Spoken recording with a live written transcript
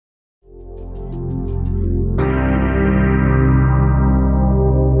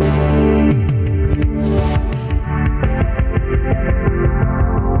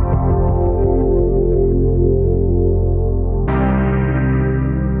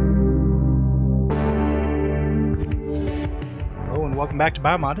welcome back to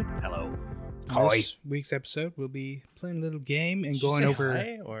Biomodded. Hello. On this week's episode, we'll be playing a little game and going over.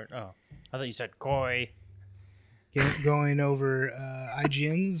 Hi? I thought you said koi. Going over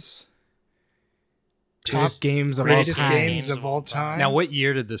IGN's Greatest games of all greatest time. games of all time. Now, what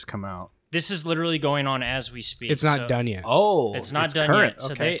year did this come out? This is literally going on as we speak. It's not done yet. Oh, It's not done current. yet.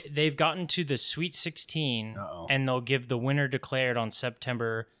 So Okay. they've gotten to the Sweet 16, Uh-oh. and they'll give the winner declared on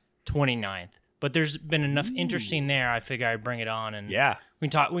September 29th. But there's been enough interesting there. I figure I'd bring it on, and Yeah. we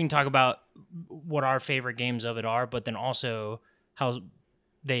can talk about what our favorite games of it are, but then also how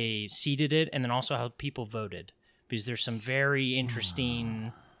they seeded it, and then also how people voted, because there's some very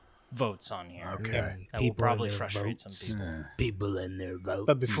interesting votes on here. Okay. That will probably frustrate some people. People in their votes.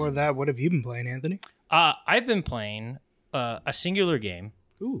 But before that, what have you been playing, Anthony? I've been playing a singular game.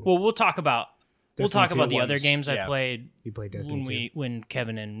 Ooh. Well, we'll talk about Destiny 2 the other ones, games I yeah. played You played Destiny 2. when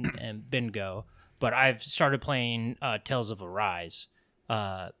Kevin and Ben go. But I've started playing Tales of Arise.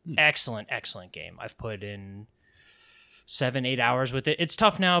 Excellent game. I've put in 7-8 hours with it. It's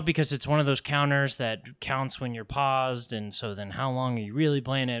tough now because it's one of those counters that counts when you're paused, and so then how long are you really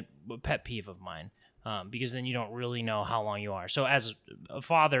playing it? A pet peeve of mine. Because then you don't really know how long you are. So as a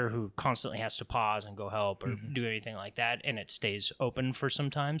father who constantly has to pause and go help or do anything like that, and it stays open for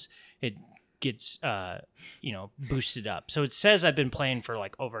sometimes, it gets boosted up. So it says I've been playing for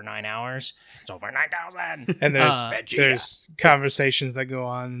like over 9 hours. It's over 9,000. And there's conversations that go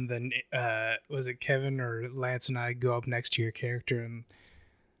on. Then was it Kevin or Lance and I go up next to your character and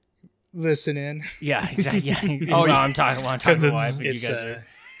listen in? Yeah, exactly. Yeah. Oh, yeah. I'm talking to Because my wife, and you it's guys are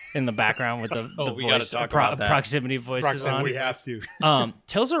in the background with the we gotta voice talk about that. proximity voices on. We have to.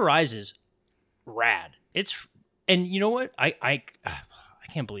 Tales of Arise is rad. And you know what? I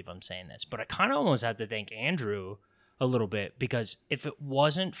can't believe I'm saying this, but I kind of almost have to thank Andrew a little bit, because if it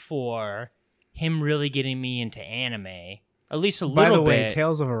wasn't for him really getting me into anime, at least a little bit. By the way,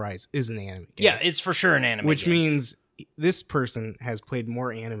 Tales of Arise is an anime game. Yeah, it's for sure an anime Which game. means this person has played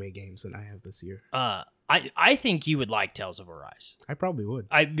more anime games than I have this year. I think you would like Tales of Arise. I probably would.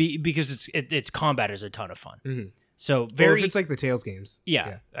 Because its combat is a ton of fun. Mhm. So Well, very if it's like the Tales games.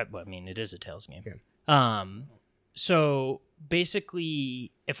 Yeah. I mean, it is a Tales game. Yeah. So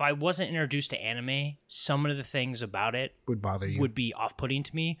basically, if I wasn't introduced to anime, some of the things about it Would bother you. would be off-putting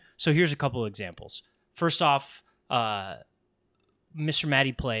to me. So here's a couple of examples. First off, Mr.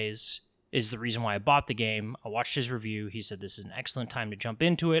 Matty Plays is the reason why I bought the game. I watched his review. He said this is an excellent time to jump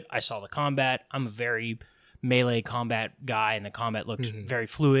into it. I saw the combat. I'm a very melee combat guy, and the combat looks very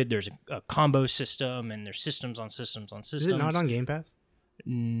fluid. There's a combo system, and there's systems on systems on systems. Is it not on Game Pass?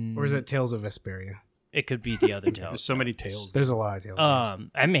 Or is it Tales of Vesperia? It could be the other There's Tales. so many tales. There's a lot of Tales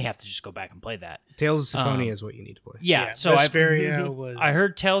games. I may have to just go back and play that. Tales of Symphonia is what you need to play. Yeah, so I Vesperia was. I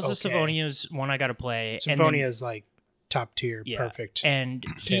heard Tales of okay. Symphonia is one I got to play. Symphonia is like top tier, Yeah. perfect. And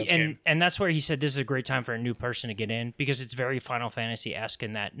Tales game. and that's where he said this is a great time for a new person to get in, because it's very Final Fantasy-esque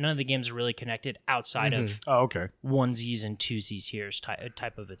in that none of the games are really connected outside of Oh, okay. onesies and twosies here's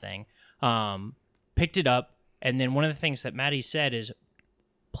type of a thing. Picked it up, and then one of the things that Maddie said is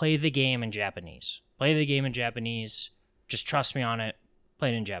play the game in Japanese. Play the game in Japanese. Just trust me on it.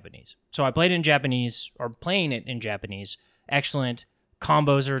 Play it in Japanese. So I played it in Japanese, or playing it in Japanese. Excellent.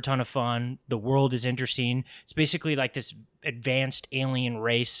 Combos are a ton of fun. The world is interesting. It's basically like this advanced alien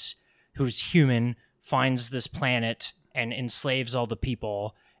race who's human finds this planet and enslaves all the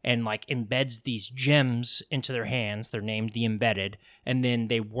people and like embeds these gems into their hands. They're named the Embedded, and then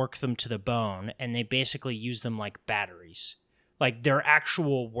they work them to the bone, and they basically use them like batteries. Like their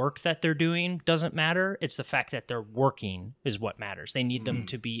actual work that they're doing doesn't matter. It's the fact that they're working is what matters. They need them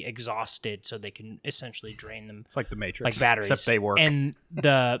to be exhausted so they can essentially drain them It's like the Matrix. like batteries. Except they work. And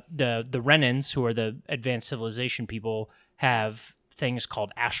the Renans, who are the advanced civilization people, have things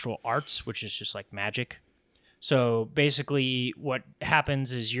called astral arts, which is just like magic. So basically what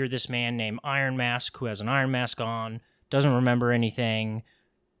happens is you're this man named Iron Mask who has an iron mask on, doesn't remember anything,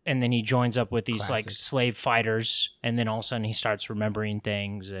 and then he joins up with these like slave fighters, and then all of a sudden he starts remembering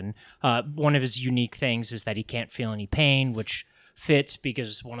things. And one of his unique things is that he can't feel any pain, which fits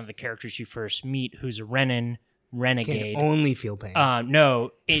because one of the characters you first meet, who's a renegade, Can only feel pain.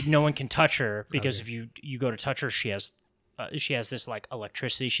 no one can touch her, because if you go to touch her, she has this like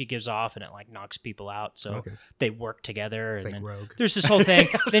electricity she gives off, and it like knocks people out. So they work together, and like then Rogue. there's this whole thing.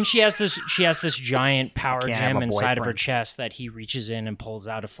 Then she has this giant power Can't have gem a inside of her boyfriend. chest that he reaches in and pulls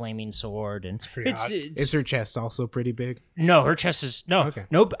out a flaming sword. And pretty hot. Is her chest also pretty big? no, her chest is Okay.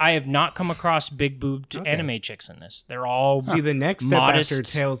 nope. I have not come across big boobed anime chicks in this. They're all See, the next step modest. after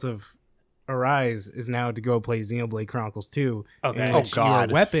Tales of Arise is now to go play Xenoblade Chronicles 2. Okay. in Oh, which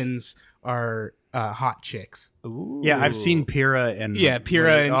God. Your weapons are hot chicks. Ooh. Yeah, I've seen Pyrrha and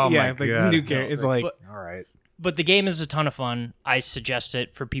Pyrrha. oh And, my like god, new character. It's like But- all right. But the game is a ton of fun. I suggest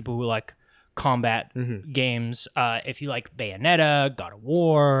it for people who like combat games. If you like Bayonetta, God of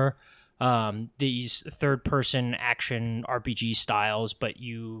War, these third-person action RPG styles, but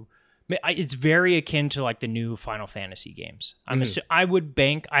it's very akin to like the new Final Fantasy games. I would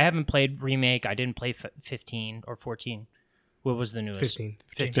bank. I haven't played Remake. I didn't play 15 or 14. What was the newest? 15.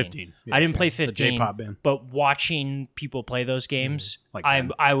 15. I didn't play The 15. J-pop band. But watching people play those games, Like I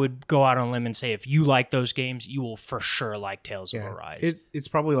them. I would go out on a limb and say if you like those games, you will for sure like Tales of yeah, Arise. it's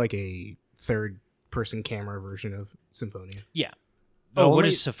probably like a third-person camera version of Symphonia. Yeah. The Oh, what only-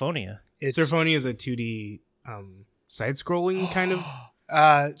 is Symphonia? It's Symphonia is a 2D side-scrolling kind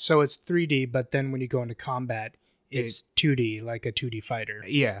of. so it's 3D, but then when you go into combat, it's 2D, like a 2D fighter.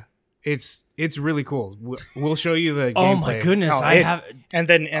 Yeah, it's really cool. We'll show you the. Oh my gameplay. goodness, Oh, I it- have. And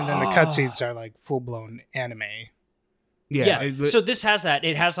then the cutscenes are like full blown anime. Yeah. So this has that.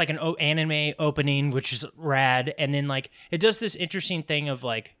 It has like an anime opening, which is rad, and then like it does this interesting thing of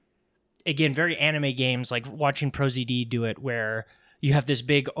like, again, very anime games, like watching ProZD do it, where you have this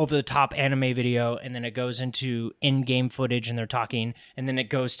big over the top anime video, and then it goes into in game footage, and they're talking, and then it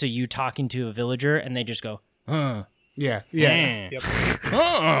goes to you talking to a villager, and they just go, yeah. Yep.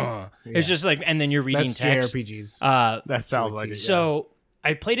 It's just like, and then you're reading That's text. JRPGs. That sounds like it. So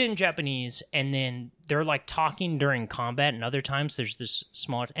I played it in Japanese, and then they're like talking during combat, and other times there's this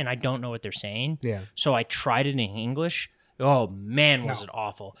small, and I don't know what they're saying. Yeah. So I tried it in English. Oh man, was it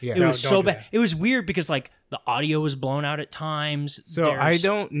awful! Yeah. It No, was don't so do bad. that. It was weird because like the audio was blown out at times. So There's I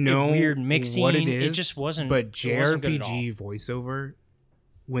don't know weird mixing. what it is. just wasn't. But it wasn't good at all. JRPG voiceover,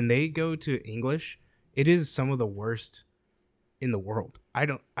 when they go to English, it is some of the worst in the world. I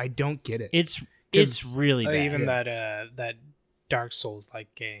don't get it. It's 'Cause, really bad. Even that Dark Souls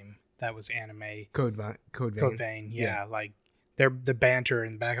like game that was anime Code Vein. Code Vein. Yeah, like the banter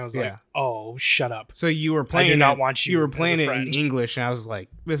in the back. I was like, Yeah. oh, shut up. So you were I playing. do not it, want you You were as a playing it in friend. English, and I was like,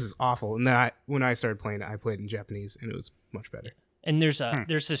 "This is awful." And then when I started playing it, I played it in Japanese, and it was much better. And there's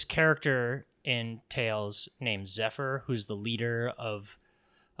this character in Tales named Zephyr, who's the leader of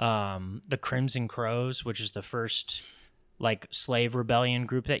the Crimson Crows, which is the first like slave rebellion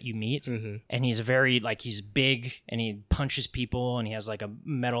group that you meet. And he's he's big and he punches people and he has like a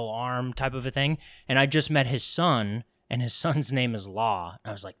metal arm type of a thing. And I just met his son, and his son's name is Law. And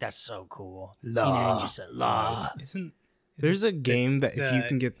I was like, that's so cool. Law. You said Law. Isn't There's a game that if you the-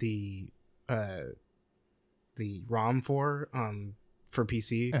 can get the ROM for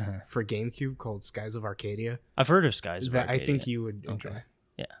PC for GameCube called Skies of Arcadia, I've heard of Skies of that I Arcadia. think you would enjoy.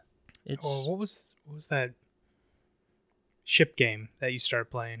 It's what was that ship game that you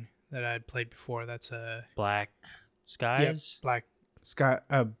started playing that I had played before? That's a Black Skies. Black. Black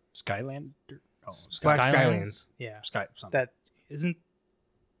Skyland. Oh, Skylands. Yeah, Sky. Something. that isn't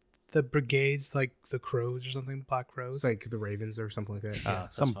the brigades like the crows or something. Black crows. It's like the Ravens or something like that.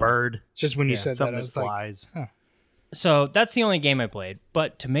 That's Some fun. bird. Just when you yeah, said that, Something I that was like, flies. So that's the only game I played.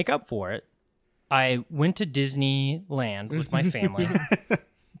 But to make up for it, I went to Disneyland with my family,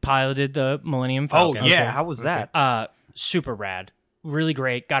 piloted the Millennium Oh Falcon. yeah, how was that? Super rad. Really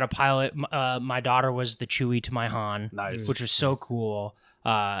great. Got a pilot. My daughter was the Chewie to my Han. Nice. Which was so cool.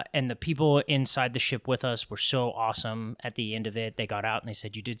 And the people inside the ship with us were so awesome. At the end of it, they got out and they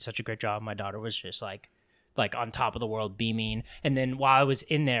said, "You did such a great job." My daughter was just like on top of the world, beaming. And then while I was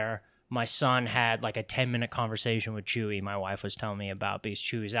in there, my son had like a 10-minute conversation with Chewie. My wife was telling me about because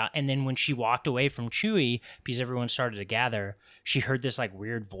Chewie's out. And then when she walked away from Chewie, because everyone started to gather, she heard this like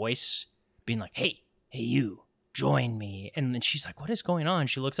weird voice being like, hey, you, join me. And then she's like, what is going on?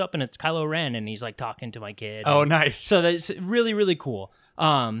 She looks up and it's Kylo Ren and he's like talking to my kid. Oh, And nice. so that's really, really cool.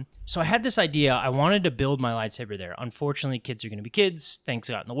 So I had this idea. I wanted to build my lightsaber there. Unfortunately, kids are going to be kids. Things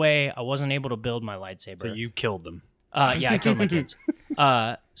got in the way. I wasn't able to build my lightsaber. So you killed them. Yeah, I killed my kids.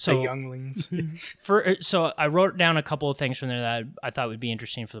 the So younglings. so I wrote down a couple of things from there that I thought would be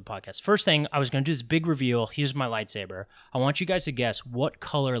interesting for the podcast. First thing, I was going to do this big reveal. Here's my lightsaber. I want you guys to guess what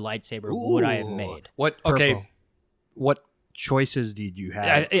color lightsaber would I have made. What? Purple. Okay. What choices did you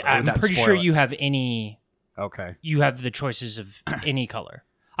have? I'm That pretty spoil sure it. you have any. Okay. You have the choices of any color.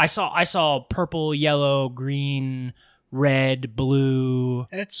 I saw purple, yellow, green, red, blue.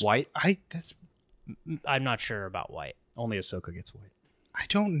 That's White. I'm not sure about white. Only Ahsoka gets white. I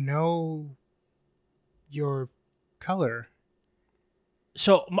don't know your color.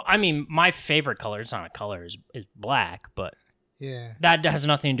 So I mean, my favorite color. It's not a color. Is black, but Yeah. that has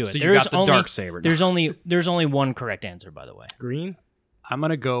nothing to do with So it. you got the dark saber. There's only one correct answer, by the way. Green. I'm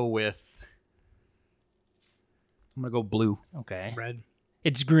gonna go with. I'm gonna go blue. Okay. Red.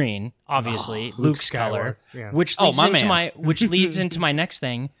 It's green, obviously, Luke's color, Yeah. which Oh, leads my into man. which leads into my next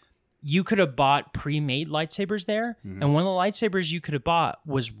thing. You could have bought pre-made lightsabers there, and one of the lightsabers you could have bought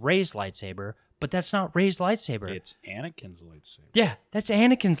was Rey's lightsaber, but that's not Rey's lightsaber. It's Anakin's lightsaber. Yeah, that's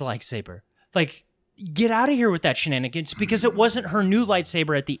Anakin's lightsaber. Like, get out of here with that shenanigans, because it wasn't her new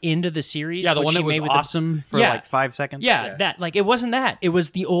lightsaber at the end of the series. Yeah, the which one she that was made with awesome for Yeah. like 5 seconds. Yeah, that like it wasn't that. It was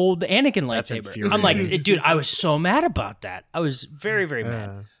the old Anakin That's lightsaber. I'm like, dude, I was so mad about that. I was very, very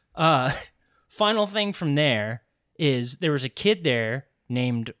mad. Final thing from there is there was a kid there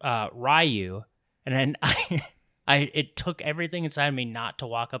named Ryu, and then it took everything inside of me not to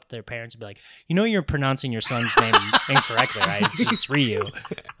walk up to their parents and be like, you're pronouncing your son's name incorrectly, right? It's Ryu.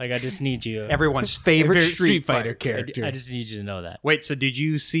 Like, I just need you. Everyone's favorite Street Fighter character. I just need you to know that. Wait, so did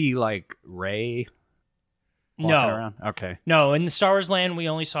you see like Rey walking No. around? Okay. No, in the Star Wars land, we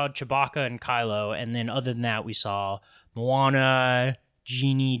only saw Chewbacca and Kylo, and then other than that, we saw Moana,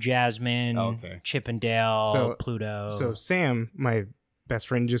 Genie, Jasmine, Okay. Chip and Dale, So- Pluto. So Sam, my best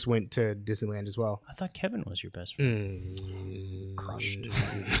friend, just went to Disneyland as well. I thought Kevin was your best friend. Crushed.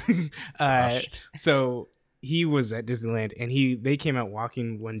 So he was at Disneyland, and they came out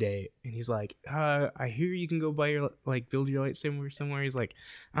walking one day, and he's like, I hear you can go buy your build your lightsaber somewhere. He's like,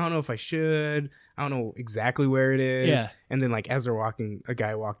 I don't know if I should. I don't know exactly where it is. Yeah. And then as they're walking, a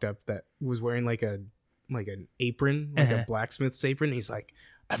guy walked up that was wearing an apron, a blacksmith's apron. He's like,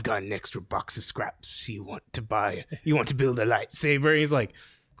 I've got an extra box of scraps you want to build a lightsaber. He's like,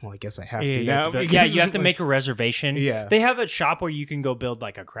 well, I guess I have to you now. have to build- because you have to like- make a reservation. Yeah. They have a shop where you can go build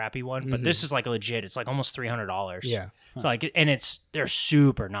like a crappy one, but this is like legit. It's like almost $300. Yeah. It's like, and they're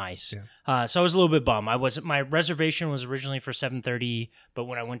super nice. Yeah. So I was a little bit bummed. My reservation was originally for 7:30, but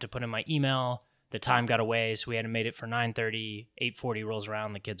when I went to put in my email, the time got away, so we had to made it for 9:30. 8:40 rolls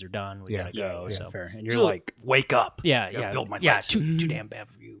around, the kids are done. We gotta go. Yeah, so fair. And you're like, wake up. yeah, I gotta yeah, build my yeah. lightsaber. Too damn bad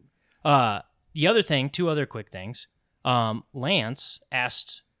for you. The other thing, two other quick things. Lance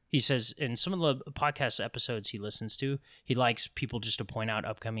asked. He says in some of the podcast episodes he listens to, he likes people just to point out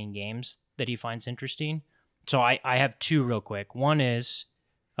upcoming games that he finds interesting. So I have two real quick. One is,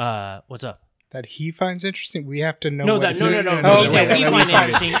 what's up? That he finds interesting. We have to know. No, what that no, he- no, no, Oh, no. okay, That we that find we find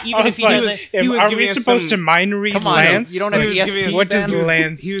interesting, I even if was he like, doesn't. he was are giving we us supposed to some- mind read Come on, Lance? you don't have He was ESPN. giving us- What does standards.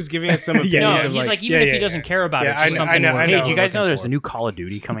 Lance? He was giving us some Yeah, opinions No, of he's like, even yeah, if he yeah, doesn't yeah. care about Yeah, it, it's just I something. know, we're I Hey, know. do you looking guys know there's for. a new Call of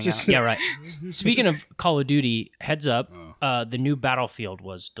Duty coming Just- out? Yeah, right. Speaking of Call of Duty, heads up, the new Battlefield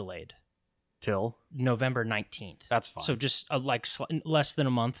was delayed. Till? November 19th. That's fine. So just less than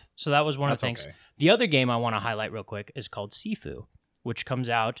a month. So that was one That's of the things. okay. The other game I want to highlight real quick is called Sifu, which comes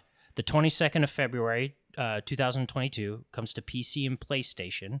out the 22nd of February, 2022. Comes to PC and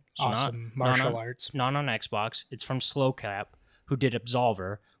PlayStation. So Awesome not martial on, arts. Not on Xbox. It's from Slowcap, who did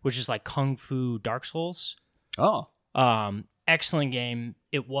Absolver, which is like Kung Fu Dark Souls. Oh. Excellent game.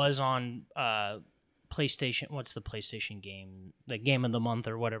 It was on PlayStation. What's the PlayStation game? The game of the month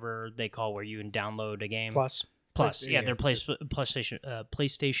or whatever they call where you can download a game. Plus, Yeah, their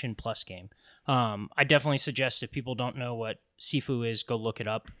PlayStation Plus game. I definitely suggest if people don't know what Sifu is, go look it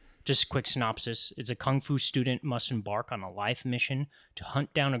up. Just a quick synopsis. It's a kung fu student must embark on a life mission to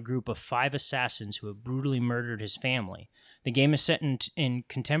hunt down a group of 5 assassins who have brutally murdered his family. The game is set in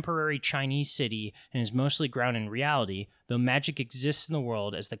contemporary Chinese city and is mostly grounded in reality, though magic exists in the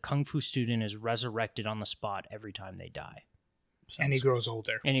world as the kung fu student is resurrected on the spot every time they die. and he grows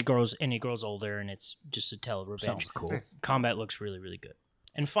older. And he grows older, and it's just a tale of revenge. Sounds cool. Combat looks really, really good.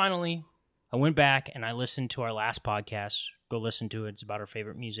 And finally, I went back and I listened to our last podcast. Go listen to it. It's about our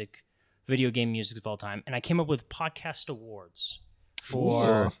favorite music, video game music of all time. And I came up with podcast awards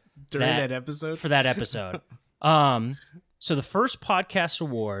for during that- that episode. for that episode. So the first podcast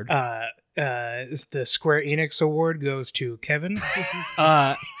award, Is the Square Enix award goes to Kevin.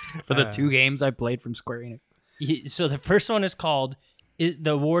 uh, For the 2 games I played from Square Enix. so the first one is called.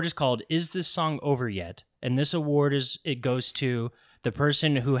 The award is called "Is This Song Over Yet?" And this award goes to the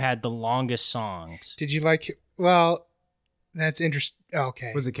person who had the longest songs. Did you like? Well, that's interesting.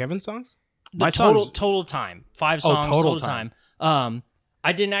 Okay. Was it Kevin's songs? The My total songs- total time. 5 Oh, songs total total time.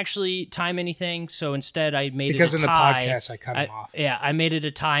 I didn't actually time anything, so instead I made Because it a in the tie. podcast I cut him off. Yeah, I made it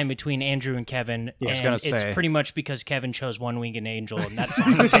a tie between Andrew and Kevin. I was and gonna it's say. pretty much because Kevin chose One Winged Angel, and that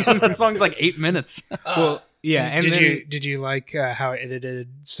song takes forever. That song's like 8 minutes. Well, yeah. And did then, did you like how it edited?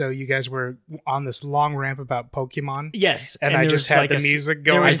 So you guys were on this long ramp about Pokemon. Yes, And I there just was had the a music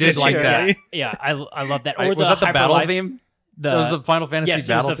there going. was I did this- like that. Yeah, I love that. Was that the Hyper battle Life- theme? That was the Final Fantasy Yes,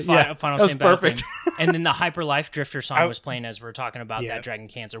 battle it was the theme. Yeah, Final that was Fantasy battle perfect. theme. And then the Hyper Life Drifter song I- was playing as we were talking about Yeah. that Dragon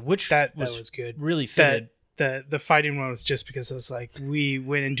Cancer, which that was was good. really fitted. The fighting one was just because it was like we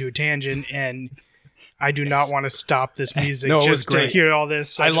went into a tangent and I do not want to stop this music No, it was just to great. hear all this.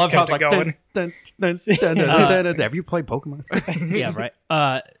 So I just love how kept it's like. it going. Dun, dun, dun, dun, dun, dun, dun, dun. Have you played Pokemon? Yeah, right.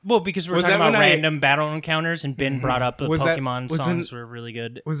 Well, because we're Was talking that about when I- random battle encounters, and Ben brought up the Was that- Pokemon wasn't- songs were really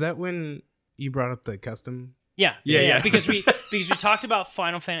good. Was that when you brought up the custom? Yeah, Yeah. because we talked about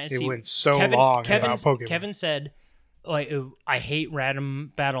Final Fantasy. It went so long about Pokemon. Kevin said, like, I hate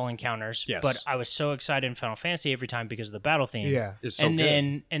random battle encounters, Yes. but I was so excited in Final Fantasy every time because of the battle theme. Yeah. It's so and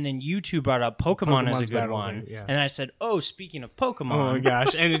good. then you two brought up Pokemon as a Pokemon's good battle one, theme, yeah. and I said, "Oh, speaking of Pokemon, Oh my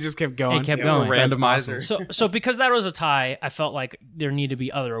gosh! And it just kept going. It kept going. That's Randomizer. awesome. So because that was a tie, I felt like there need to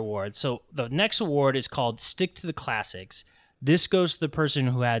be other awards. So the next award is called Stick to the Classics. This goes to the person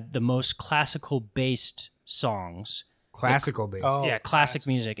who had the most classical based songs. Classical based. Oh, Yeah, classic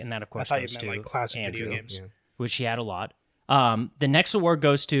music, and that of I course thought you goes meant to like classic Andrew, video games. Yeah. which he had a lot. The next award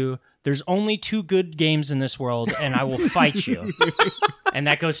goes to There's only 2 good games in this world, and I will fight you. And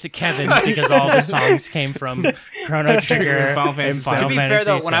that goes to Kevin because all the songs came from Chrono Trigger Final and Fantasy Final To be Fantasy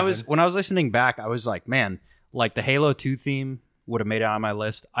fair though, when I VII. was listening back, I was like, man, like the Halo 2 theme would have made it on my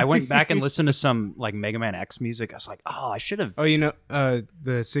list. I went back and listened to some like Mega Man X music. I was like, oh, I should have. Oh,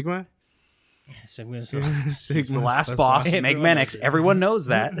 the Sigma. Sigma's- It's the last boss, Mega Man X. Everyone knows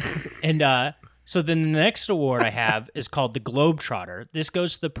that. And so then the next award I have is called the Globetrotter. This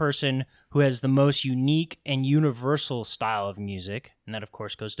goes to the person who has the most unique and universal style of music, and that of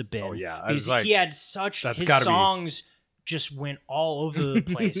course goes to Ben. Oh, yeah. I because was like, he had such that's his gotta be- songs just went all over the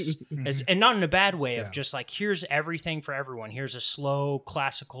place, and not in a bad way. Of Yeah. just like here's everything for everyone. Here's a slow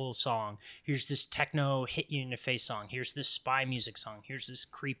classical song. Here's this techno hit you in the face song. Here's this spy music song. Here's this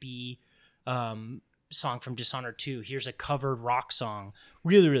creepy song from Dishonored 2. Here's a covered rock song.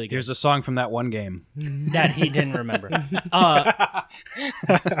 Really, really good. Here's a song from that one game. That he didn't remember.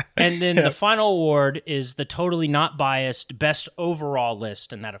 And then the final award is the totally not biased best overall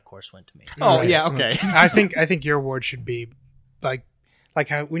list, and that of course went to me. Oh yeah, okay. I think your award should be like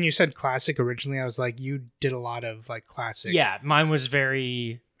how when you said classic originally, I was like, you did a lot of like classic. Yeah, mine was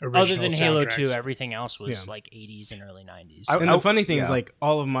very. Original Other than Halo 2, soundtracks. everything else was Yeah. like 80s and early 90s. I- And the funny thing is, yeah. like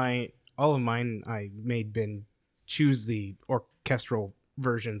all of mine, I made Ben choose the orchestral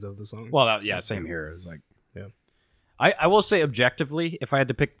versions of the songs. Well, yeah, same here. It was like, Yeah. I will say objectively, if I had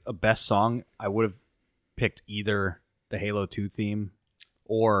to pick a best song, I would have picked either the Halo 2 theme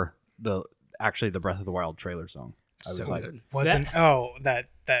or the Breath of the Wild trailer song. I was So like, good. Wasn't that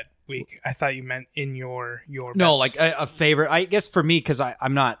week? I thought you meant in your no, best. like a favorite. I guess for me, because I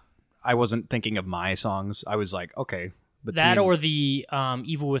wasn't thinking of my songs. I was like, okay, that or the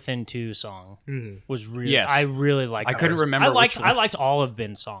Evil Within 2 song Mhm. was really. Yes. I really liked. I that. couldn't remember I liked. which one. I liked all of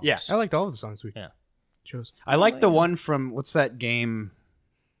Ben's songs. Yeah. I liked all of the songs we Yeah. chose. I like the one from what's that game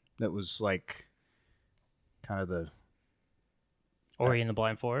that was like kind of the Ori and the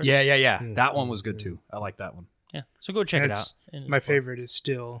Blind Forest. yeah. Mm. That one was good too. I like that one. Yeah. So go check it That's out. And- my favorite is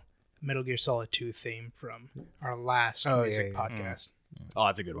still Metal Gear Solid 2 theme from our last Oh, music yeah, yeah. podcast. Oh,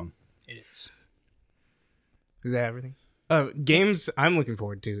 that's a good one. It is. Is that everything? Games I'm looking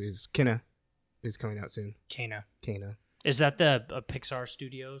forward to is Kena is coming out soon. Kana. Kena. Is that the Pixar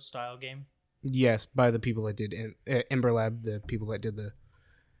Studio style game? Yes, by the people that did Ember Lab, the people that did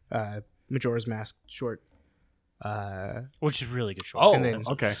the Majora's Mask short. Which is really good short. Oh, And then-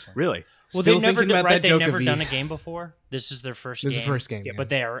 okay. Really? Well, Still they've never thinking done, about right. that They've never Dokkaebi. done a game before. This is their first This game. is the first game. Yeah, But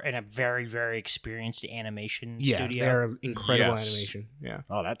they are in a very, very experienced animation studio. they're incredible Yes. animation. Yeah,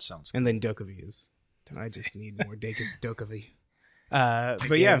 Oh, that sounds. and then Dokkaevi is. I just need more Dokkaevi. The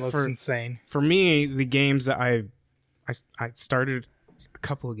But yeah, game looks for insane. for me, the games that I started a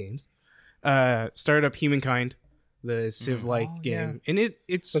couple of games. Started up Humankind, the Civ-like Oh, game, yeah. and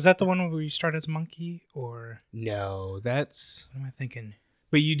it's Was that the one where you start as a monkey, or no, that's what am I thinking?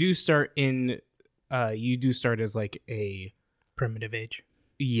 but you do start as like a Primitive Age.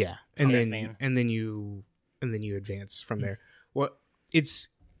 yeah, and Caveman. then you advance from there. Well, it's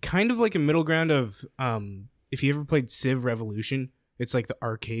kind of like a middle ground of if you ever played Civ Revolution, it's like the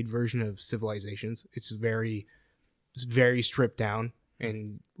arcade version of Civilizations. It's very stripped down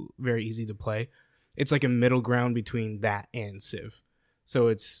and very easy to play. It's like a middle ground between that and Civ. So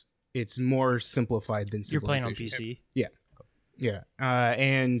it's more simplified than You're playing on Civilization. PC. Yeah.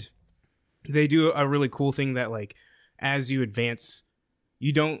 And they do a really cool thing that, like, as you advance,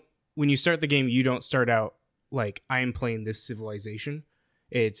 when you start the game, you don't start out like, I'm playing this civilization.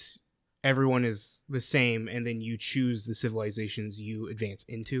 It's everyone is the same, and then you choose the civilizations you advance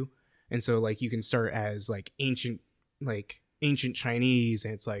into. And so, like, you can start as like ancient Chinese,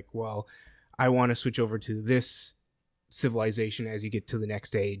 and it's like, well, I want to switch over to this civilization as you get to the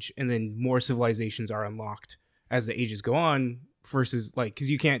next age, and then more civilizations are unlocked as the ages go on, versus like, because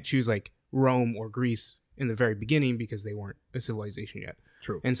you can't choose like Rome or Greece in the very beginning because they weren't a civilization yet.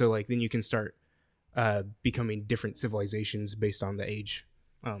 True. And so like then you can start becoming different civilizations based on the age.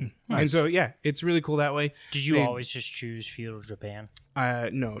 And so yeah, it's really cool that way. Did you They- always just choose feudal Japan?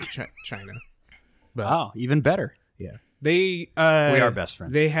 No, China. But Wow, even better. yeah, they We are best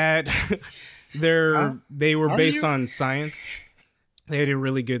friends. They had they were Are based you? on science. They had a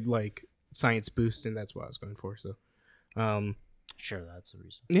really good like science boost, and that's what I was going for. So, Sure, that's the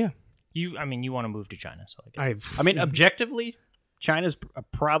reason. yeah, You want to move to China, so I guess. I mean, objectively, China's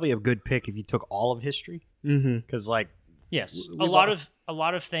probably a good pick if you took all of history, because like Yes, we've a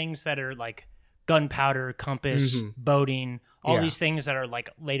lot of things that are like gunpowder, compass, boating, all Yeah. these things that are like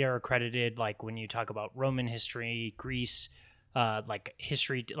later accredited. Like when you talk about Roman history, Greece, like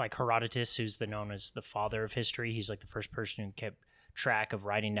history, like Herodotus, who's known as the father of history. He's like the first person who kept track of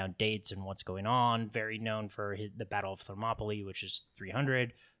writing down dates and what's going on. Very known for the Battle of Thermopylae, which is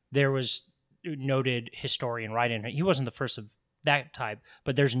 300. There was noted historian writing. He wasn't the first of that type,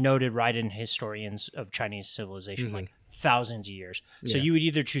 but there's noted write-in historians of Chinese civilization like thousands of years. So Yeah. you would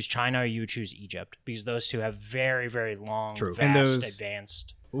either choose China or you would choose Egypt because those two have very, very long, True. vast, And those-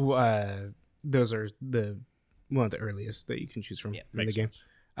 advanced. those are one of the earliest that you can choose from Yeah, in the makes game.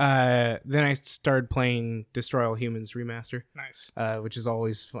 Then I started playing Destroy All Humans Remaster, Nice. which is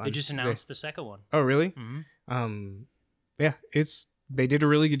always fun. They just announced the second one. Oh, really? Mhm. Yeah, they did a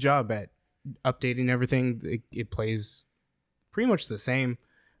really good job at updating everything. It plays pretty much the same,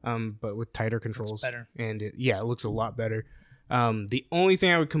 but with tighter controls. better. And it looks a lot better. The only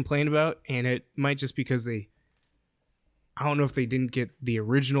thing I would complain about, and it might just because I don't know if they didn't get the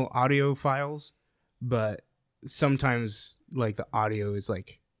original audio files, but sometimes like the audio is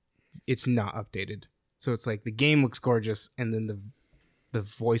like it's not updated. So it's like the game looks gorgeous, and then the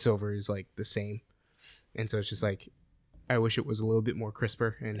voiceover is like the same. And so it's just like I wish it was a little bit more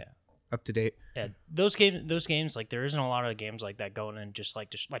crisper and up to date. Yeah, those games, like there isn't a lot of games like that going in. Just like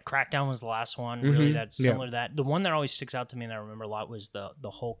Crackdown was the last one. Really, that's Yeah. similar to that. The one that always sticks out to me and I remember a lot was the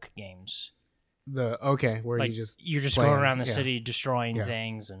Hulk games. Where Like you're just going playing, around the yeah. city destroying Yeah.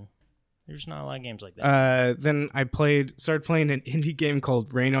 things, and there's not a lot of games like that. Then I started playing an indie game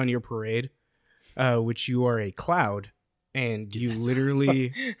called Rain on Your Parade, which you are a cloud, and you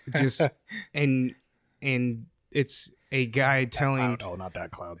literally just and it's a guy telling oh, not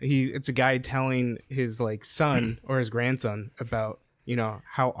that cloud. it's a guy telling his like son or his grandson about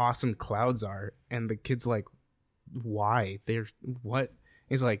how awesome clouds are, and the kid's like, why? They're what?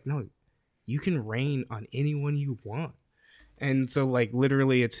 He's like, no, you can rain on anyone you want. And so like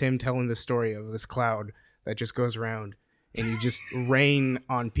literally it's him telling the story of this cloud that just goes around and you just rain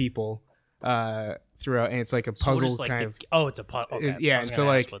on people throughout, and it's like a So what puzzle is, like, kind of it's a puzzle. Okay. yeah. I was And so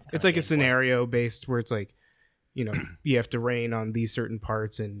gonna ask like what kind it's of like a gameplay. scenario based where it's like you have to rain on these certain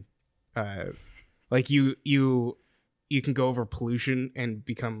parts, and like you can go over pollution and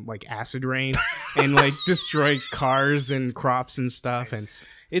become like acid rain and like destroy cars and crops and stuff. And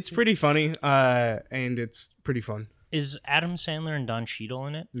it's pretty funny, and it's pretty fun. Is Adam Sandler and Don Cheadle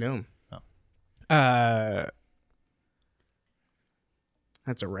in it? No. Oh.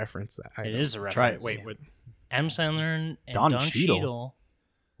 That's a reference that I It don't- is a reference. Try it. Wait, wait. Adam Sandler and Don Don Cheadle? Cheadle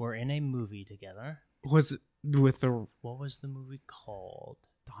were in a movie together. Was it with the What was the movie called?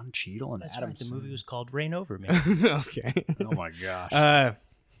 Don Cheadle and That's Adam right. The movie Sandler. was called Reign Over Me. okay. Oh my gosh.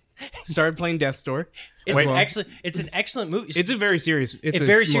 Started playing Death's Door. It's as an well. excellent. It's an excellent movie. It's a very serious. It's a a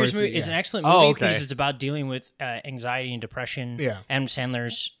very more serious movie. se- It's yeah. an excellent movie Oh, okay. because it's about dealing with anxiety and depression. Yeah. Adam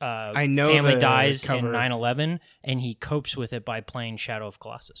Sandler's I know family the dies cover. in 9/11, and he copes with it by playing Shadow of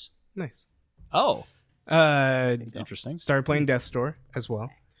Colossus. Nice. Oh, Uh, interesting. started playing Death's Door as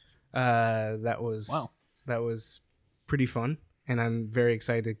well. That was pretty fun, and I'm very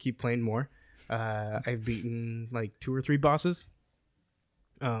excited to keep playing more. I've beaten like 2 or 3 bosses.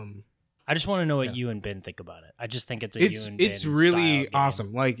 I just want to know what you and Ben think about it. I just think it's a It's you and Ben it's really style game.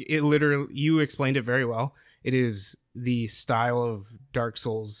 awesome. Like it literally, you explained it very well. It is the style of Dark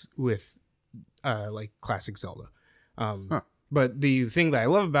Souls with like classic Zelda. But the thing that I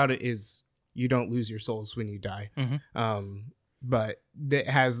love about it is you don't lose your souls when you die. Mhm. But it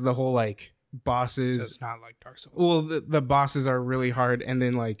has the whole like So bosses. it's not like Dark Souls. Well, the bosses are really hard, and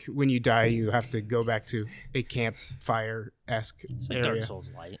then like when you die, you have to go back to a campfire esque It's like area, Dark Souls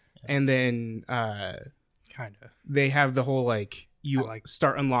Light. and then kind of. they have the whole like you I like-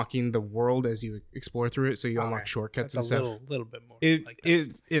 start unlocking the world as you explore through it, so you unlock Okay. shortcuts That's and a stuff. little bit more. It like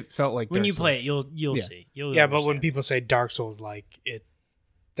that. it felt like When Dark you play it, Souls. you'll Yeah. see. You'll Yeah, but when understand. people say Dark Souls, like it,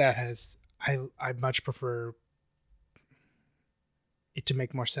 that has I much prefer it to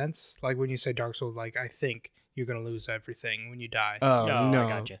make more sense? Like when you say Dark Souls, like I think you're gonna lose everything when you die. Oh No, I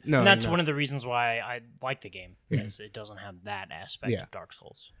got you. no, and that's no. one of the reasons why I like the game, Yeah. because it doesn't have that aspect Yeah. of Dark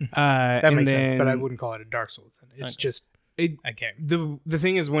Souls. That and makes sense, but I then wouldn't call it a Dark Souls. Then. It's Okay. just It, a game, the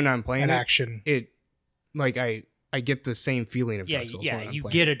thing is, when I'm playing an it, action. it like I get the same feeling of Yeah, Dark Souls. yeah, when I'm you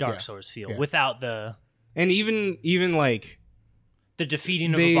playing get it. a Dark Yeah. Souls feel Yeah. without the And even like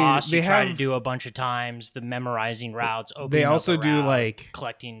defeating of They- a boss. You they try to have- do a bunch of times, the memorizing routes. they opening up also a do route, like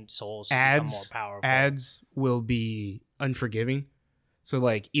collecting souls to become more ads. powerful. Ads will be unforgiving. So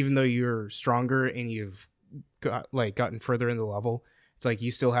like even though you're stronger and you've gotten further in the level, it's like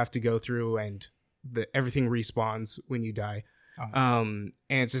you still have to go through and everything respawns when you die. Oh. And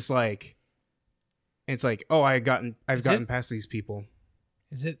it's just like oh, I've gotten past these people.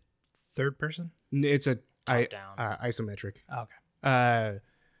 Is it third person? It's a down. isometric. Oh, okay.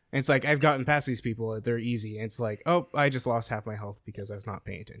 And it's like I've gotten past these people. They're easy. And it's like, oh, I just lost half my health because I was not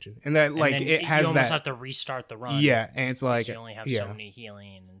paying attention. And that And like then it has you almost that. have to restart the run. Yeah, and it's like you only have yeah. so many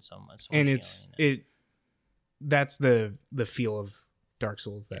healing and so much. And it's that's the feel of Dark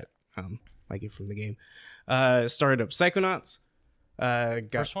Souls that I get from the game. Started up Psychonauts.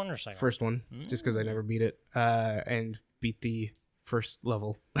 Got first one or second? first one just because I never beat it. And beat the first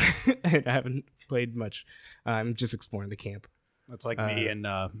level. And I haven't played much. I'm just exploring the camp. That's like me in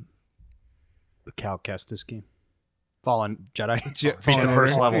the Cal Kestis game. Fallen Jedi. Beat the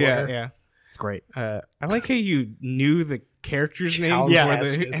first level. Yeah, yeah. It's great. I like how you knew the character's name. Cal before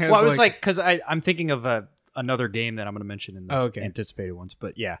Kestis. Well, I was like, because I'm thinking of another game that I'm going to mention in the Oh, okay. anticipated ones.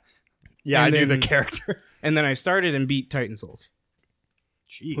 But yeah. Yeah, And I knew the then- character. and then I started and beat Titan Souls,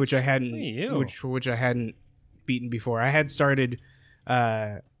 Jeez. which I hadn't, Look at you. which I hadn't beaten before. I had started,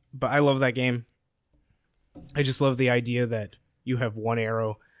 but I love that game. I just love the idea that you have one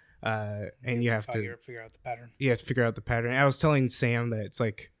arrow, and you have to figure out the pattern. figure out the pattern. I was telling Sam that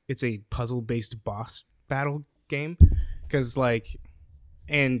it's a puzzle based boss battle game because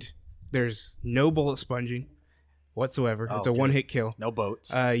and there's no bullet sponging whatsoever. Oh, it's a good. one hit kill. No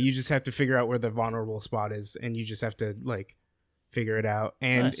boats. You just have to figure out where the vulnerable spot is, and you just have to figure it out.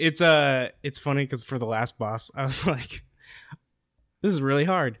 And Nice. it's funny because for the last boss, I was like, "This is really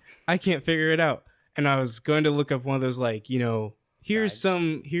hard. I can't figure it out." And I was going to look up one of those here's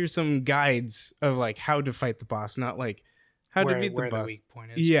Guides. some guides of how to fight the boss, not how to beat the where boss. weak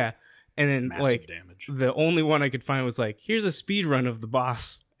point is. Yeah, and then Massive damage. the only one I could find was here's a speed run of the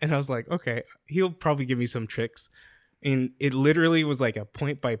boss. And I was like, okay, he'll probably give me some tricks. And it literally was a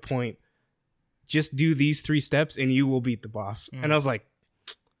point by point. Just do these 3 steps and you will beat the boss. And I was like,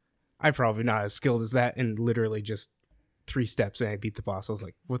 I'm probably not as skilled as that. And literally just 3 steps and I beat the boss. I was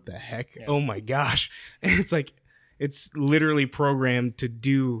like, what the heck? Yeah. Oh my gosh. And it's literally programmed to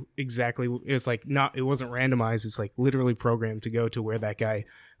do exactly. It's it wasn't randomized. It's literally programmed to go to where that guy.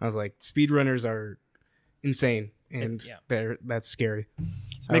 I was like, speedrunners are insane. And Yeah. that's scary.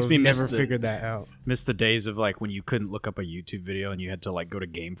 This makes me never miss figured that out. miss the days of when you couldn't look up a YouTube video and you had to go to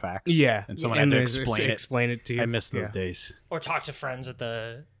GameFAQs. Yeah, And someone had to then explain it. to you. I miss those Yeah. days. Or talk to friends at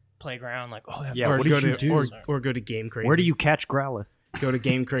the playground, Yeah, Or what go did you to do? or go to Game Crazy. Where do you catch Growlithe? go to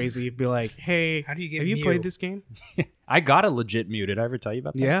Game Crazy? Be like, hey, How do you get have you Mew? played this game? I got a legit Mew. Did I ever tell you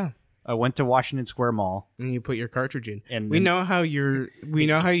about that? Yeah, I went to Washington Square Mall. and you put your cartridge in. And we then- know how you're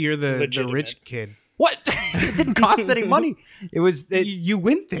the Legitimate. rich kid. What? It didn't cost any money. It was You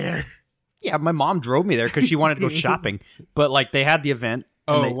went there. yeah. My mom drove me there because she wanted to go shopping. But they had the event.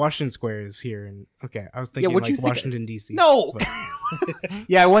 and Oh, they- Washington Square is here, and okay, I was thinking what'd you think? Washington D.C. no. But-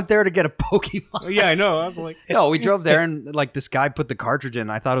 Yeah, I went there to get a Pokemon. yeah, I know. I was like, No, we drove there and this guy put the cartridge in.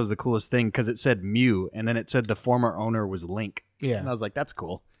 I thought it was the coolest thing because it said Mew and then it said the former owner was Link. yeah. And I was like, that's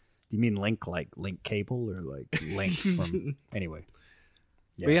cool. Do you mean Link Link Cable or Link from anyway?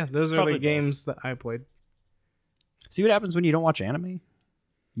 But yeah, those are Probably the both. games that I played. See what happens when you don't watch anime?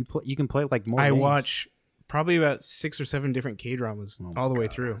 You can play more. I games. watch probably about 6 or 7 different K dramas Oh all the my way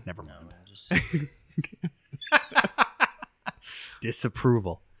God. through. Never mind. No, just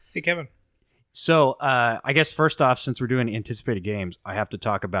Disapproval. Hey, Kevin. So I guess first off, since we're doing anticipated games, I have to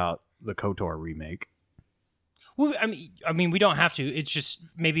talk about the KOTOR remake. well, I mean, we don't have to. It's just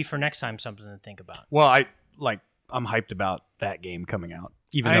maybe for next time something to think about. Well, I'm hyped about that game coming out,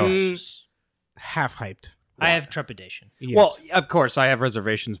 even I'm- though. It's just- Half hyped. I have trepidation. Yes. Well, of course, I have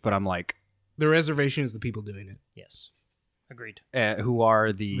reservations, but I'm like, the reservation is the people doing it. Yes, agreed. who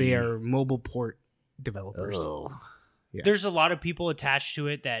are the? They are mobile port developers. Ugh. Yeah. There's a lot of people attached to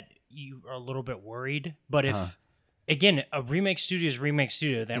it that you are a little bit worried. But if, Uh-huh. again, a remake studio is a remake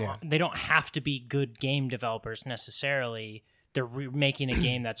studio. Yeah. They don't have to be good game developers necessarily they're making a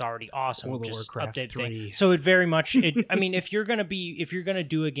game that's already awesome. World of Just Warcraft update 3. things. So it very much. I mean, if you're gonna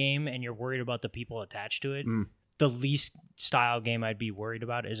do a game and you're worried about the people attached to it, the least style game I'd be worried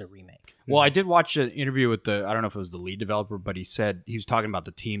about is a remake. Well, I did watch an interview with I don't know if it was the lead developer, but he said he was talking about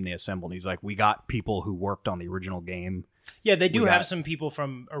the team they assembled. He's like, we got people who worked on the original game. Yeah, they do We have got- some people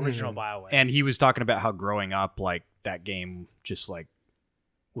from original BioWare. And he was talking about how growing up, like that game just like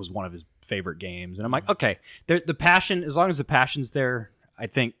was one of his favorite games. And I'm like, okay, the passion, as long as the passion's there, I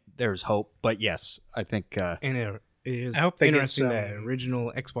think there's hope. But yes, I think And it is I hope they get interesting some- that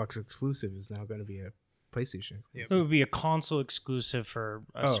original Xbox exclusive is now going to be a PlayStation. It would be a console exclusive for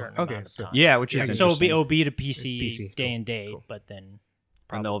a certain okay, amount of so- time. yeah, which is So interesting. it'll be to PC, PC, day cool, and date, cool. but then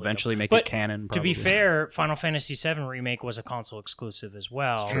and they'll probably eventually make But it canon. To be probably. fair, Final Fantasy VII Remake was a console exclusive as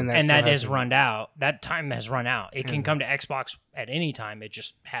well, And that and still that has hasn't- run out. That time has run out. It can And- come to Xbox at any time. It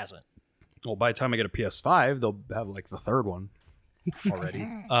just hasn't. Well, by the time I get a PS5, they'll have like the third one already.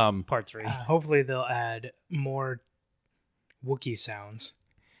 Part 3. Hopefully they'll add more Wookiee sounds.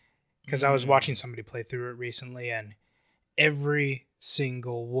 Because I was watching somebody play through it recently, and every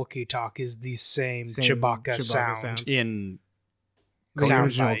single Wookiee talk is the same Chewbacca sound. In The Sound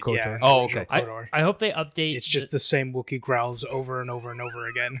original bite, KOTOR. yeah, Oh, original okay. KOTOR. I hope they update. It's just the same Wookiee growls over and over and over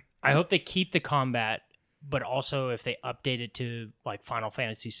again. I hope they keep the combat, but also if they update it to like Final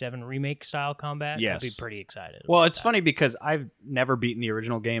Fantasy VII Remake style combat, I'd Yes. be pretty excited. Well, about it's that. funny because I've never beaten the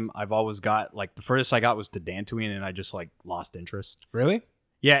original game. I've always got like the furthest I got was to Dantooine, and I just like lost interest. Really?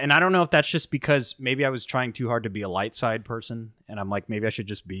 Yeah, and I don't know if that's just because maybe I was trying too hard to be a light side person, and I'm like maybe I should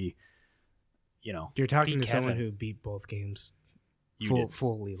just be, you know, You're talking Beat to someone Kevin. who beat both games You did.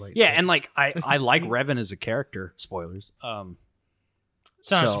 fully. Like yeah, and like I like Revan as a character. Spoilers. It's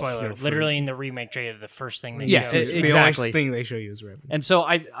not a so- spoiler. so Literally in the remake trailer, the first thing they Yeah, show. it- the exactly. only thing they show you is Revan. And so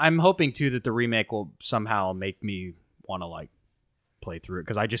I'm hoping too that the remake will somehow make me want to like play through it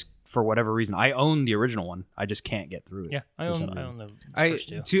because I just for whatever reason I own the original one. I just can't get through it. Yeah, I for some own reason. the I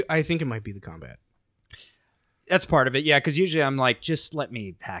first two. I think it might be the combat. That's part of it. Yeah, because usually I'm like, just let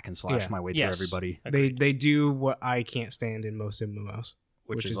me hack and slash Yeah. my way Yes. through everybody, They do what I can't stand in most MMOs.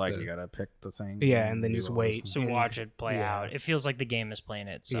 which is is like the- you gotta pick the thing. Yeah, and then do just all wait. this. So And- watch it play yeah. out. It feels like the game is playing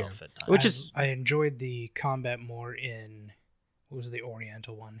itself at times. Which is I enjoyed the combat more in what was the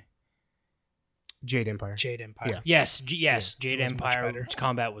Oriental one? Jade Empire. Jade Empire. Yeah. yes, Jade it was much Empire better.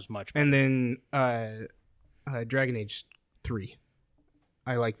 combat was much better. And then Dragon Age 3.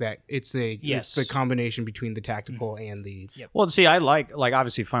 I like that. It's Yes. the combination between the tactical and the well. See, I like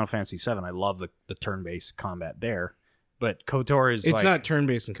obviously Final Fantasy VII. I love the turn-based combat there, but KOTOR is it's like, not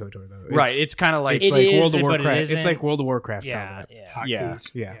turn-based in KOTOR though. right. It's kind of like it's It like is, World of but it Warcraft. It's isn't. like World of Warcraft yeah, combat. yeah.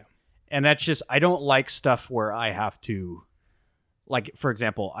 Hotkeys. Yeah. Yeah. and that's just I don't like stuff where I have to like for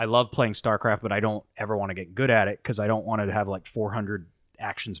example I love playing StarCraft but I don't ever want to get good at it because I don't want to have like 400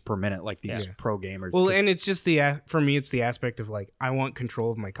 actions per minute like these Yeah. pro gamers. Well, and it's just for me, it's the aspect of like I want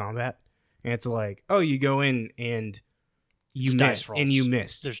control of my combat, and it's like, oh, you go in and you It's dice missed, rolls. and you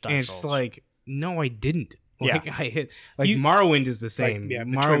missed, There's and dice it's just rolls. like, no, I didn't. Yeah. Like I hit like You- Morrowind is the Like, same. yeah,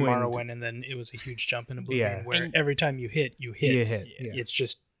 between Morrowind and then it was a huge jump in Oblivion Yeah. where And- every time you hit. You hit, yeah. It's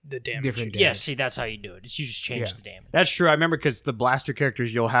just the damage. Different you Yeah, damage. see, that's how you do it. It's you just change Yeah. the damage. that's true. I remember because the blaster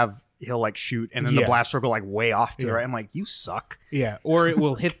characters he'll like shoot and then the Yeah. blaster will go like way off to the Yeah. right. I'm like, you suck. Yeah, or it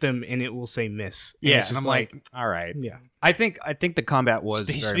will hit them and it will say miss. And Yeah, it's and just I'm like, all right. yeah, I think the combat was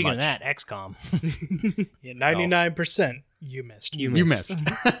very Speaking much, of that, XCOM. Yeah, 99% you missed. you missed.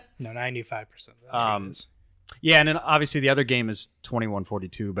 No, 95%. That's what Um, it is. Yeah, and then obviously the other game is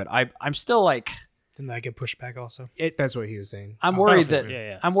 2142, but I'm still like Didn't that get pushed back also? that's what he was saying. I'm worried Battlefield, that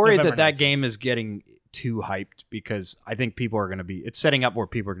yeah. I'm worried November that 19th. game is getting too hyped because I think people are going to be it's setting up where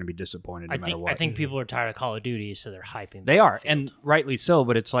people are going to be disappointed no matter what. I think people are tired of Call of Duty, so they're hyping. they are, Battlefield. and rightly so,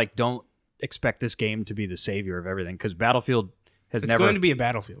 but it's like don't expect this game to be the savior of everything because Battlefield has it's never going to be a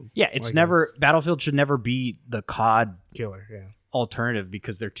Battlefield. Yeah, it's Like, never Battlefield should never be the COD killer. Yeah, alternative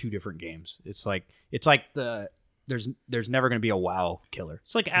because they're two different games. It's like there's never going to be a WoW killer.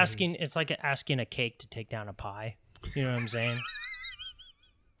 It's like asking. It's like asking a cake to take down a pie. You know what I'm saying?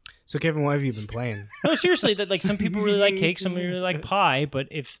 So Kevin, what have you been playing? No, seriously. That like some people really like cake, some really like pie. But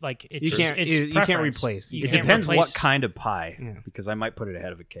if like it's You just, can't- it's you can't preference. replace. You It can't depends replace- what kind of pie Yeah. because I might put it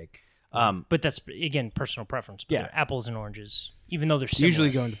ahead of a cake. But that's again personal preference. But Yeah. apples and oranges, even though they're similar. Usually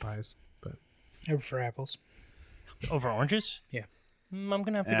going to pies, but I prefer apples. over oranges. Yeah. I'm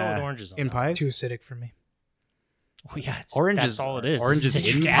gonna have to go with oranges. On in that. pies. Too acidic for me. Well, yeah, it's, Oranges- That's all it is. oranges It's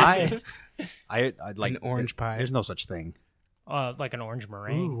in citric pie? acid. I'd like An orange pie. There's no such thing. Like an orange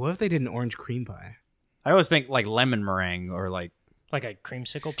meringue, Ooh, what if they did an orange cream pie? I always think like lemon meringue or like like a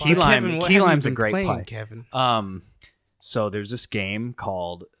creamsicle Key pie. lime. Kevin, what Key have you lime's a been great playing, pie. Kevin. So there's this game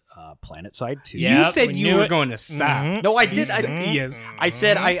called PlanetSide 2. Yeah. You said we you knew were it. going to stop. Mhm. No, I did. Yes. I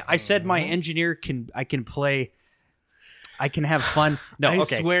said my engineer can play. I can have fun. No, I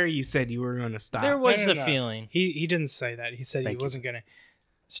okay. swear you said you were going to stop. There was No, a no. feeling. He didn't say that. He said Thank he you. wasn't gonna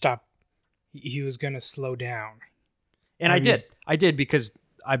stop. He was gonna slow down. And I I'm did. just- I did because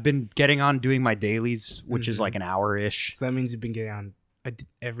I've been getting on doing my dailies, which is like an hour-ish. So that means you've been getting on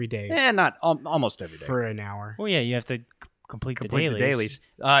every day Not almost every day. for an hour. Well, yeah, you have to complete the Complete dailies.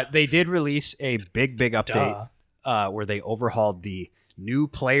 the dailies. They did release a big update Duh. where they overhauled the new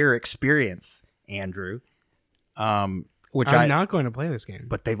player experience, Andrew. Which I'm not going to play this game.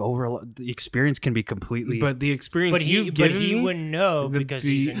 but they've the experience can be completely. But the experience But you've he given me, wouldn't know the- because the,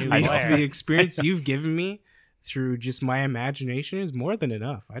 he's a new I know. player. the experience you've given me through just my imagination is more than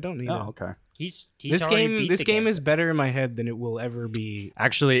enough. I don't need oh, it. okay. He's This already game, beat this the game is better in my head than it will ever be.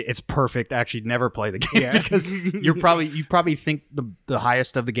 Actually, it's perfect. Actually, never play the game Yeah. because you probably think the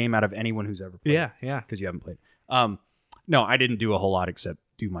highest of the game out of anyone who's ever played. Yeah. Because you haven't played. No, I didn't do a whole lot except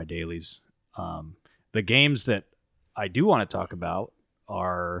do my dailies. The games that I do want to talk about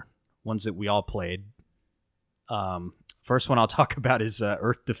are ones that we all played. First one I'll talk about is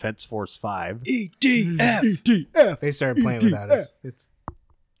Earth Defense Force 5. EDF. They started playing without us. It's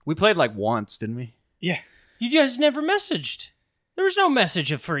We played like once, didn't we? Yeah, You guys never messaged. There was no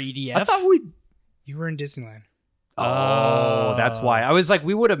message for EDF. I thought we. you were in Disneyland. Oh, that's why. I was like,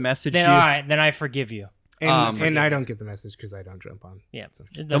 we would have messaged then you. all right, then I forgive you. and I don't get the message because I don't jump on. Yeah. So,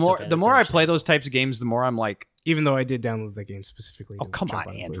 The more I play those types of games, the more I'm like, even though I did download the game specifically. Oh, to come jump on,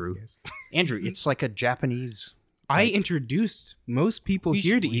 and play Andrew. with you guys. Andrew, it's like a Japanese. I introduced most people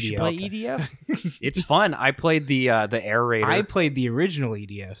here to we should EDF. play EDF. It's fun. I played the Air Raider. I played the original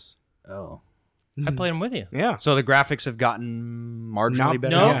EDFs. oh, I played them with you. Yeah. so the graphics have gotten marginally Not-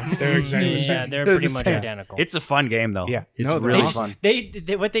 better. No, Yeah, they're exactly the same. Yeah, they're They're pretty the much same. identical. It's a fun game though. Yeah. it's No, they're really awesome. fun.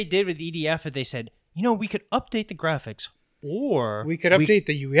 They what they did with EDF is they said, we could update the graphics, or We could update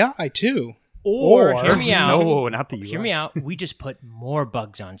the UI too. or or- hear me out. No, not the UI. Hear me out. We just put more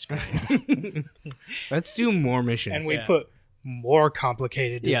bugs on screen. Let's do more missions. And we Yeah. put more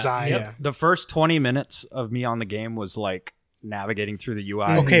complicated Yeah. design. Yeah. The first 20 minutes of me on the game was like navigating through the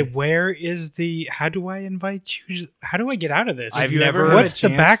UI. Okay, where is the? How do I invite you? How do I get out of this? I've If you never- ever have a What's the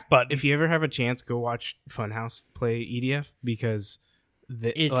chance- back button? If you ever have a chance, go watch Funhouse play EDF because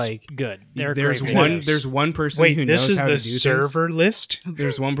It's like good. They're there's great one videos. there's one person Wait, who this knows is how the to do server list. things.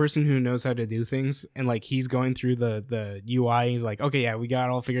 There's one person who knows how to do things, and like he's going through the UI. He's like, okay, yeah, we got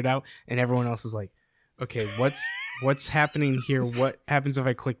it all figured out, and everyone else is like, okay, what's happening here? What happens if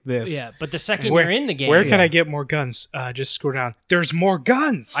I click this? Yeah, but the second Where- you're in the game, Where can Yeah. I get more guns? Just scroll down. There's more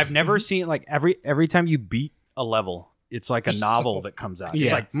guns. I've never seen like every time you beat a level, it's like a novel that comes out. It's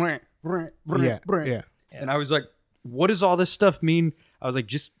Yeah. like brr, brr, brr, yeah, brr. yeah. And I was like, what does all this stuff mean? I was like,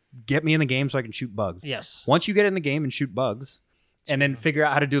 just get me in the game so I can shoot bugs. yes, Once you get in the game and shoot bugs, and then figure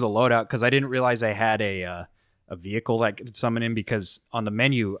out how to do the loadout, because I didn't realize I had a vehicle that could summon in, because on the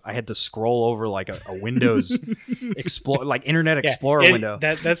menu I had to scroll over like a Windows Explorer, like Internet Yeah, Explorer window.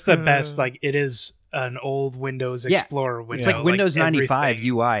 That's the best. Like it is an old Windows Yeah, Explorer window. It's like Windows 95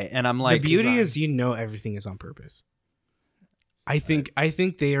 everything. UI, and I'm like, the beauty design. is, you know, everything is on purpose. I think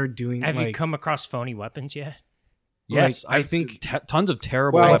they are doing. have like, you come across phony weapons yet? yes, like, I I've think- tons of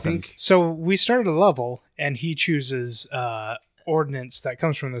terrible Well, I weapons. think So we started a level, and he chooses ordnance that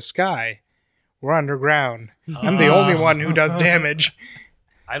comes from the sky. We're underground. I'm the only one who does damage.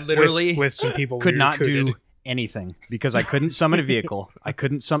 I literally with some people could we not recruited. do anything because I couldn't summon a vehicle. I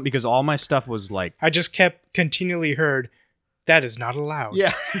couldn't summon because all my stuff was like, I just kept continually heard that is not allowed.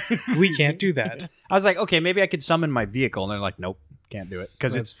 yeah. We can't do that. I was like, okay, maybe I could summon my vehicle, and they're like, nope, can't do it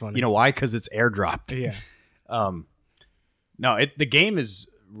because That's it's funny. You know why? Because it's airdropped. yeah. No, the game is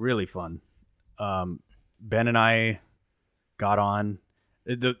really fun. Ben and I got on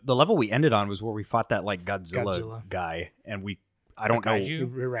the level we ended on was where we fought that like Godzilla. guy, and I don't know.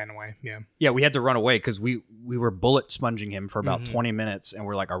 Kaiju? We ran away. Yeah. Yeah, we had to run away because we were bullet sponging him for about 20 minutes, and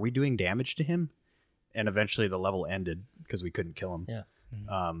we're like, are we doing damage to him? And eventually the level ended because we couldn't kill him.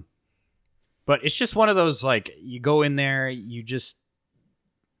 Yeah. But it's just one of those like you go in there, you just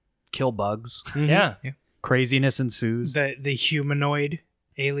kill bugs, Yeah. craziness ensues. The humanoid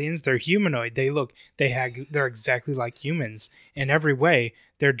aliens, they're humanoid. They're exactly like humans in every way.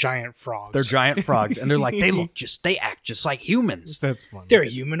 They're giant frogs. They're giant frogs, and they're like they act just like humans. That's funny. They're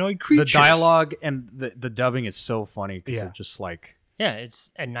humanoid The creatures. dialogue and the dubbing is so funny because Yeah. they're just like Yeah,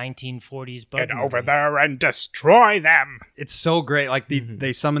 it's a 1940s bug Get over movie. there and destroy them. it's so great. Like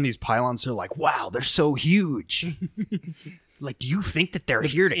they summon these pylons, they're like, wow, they're so huge. like, do you think that they're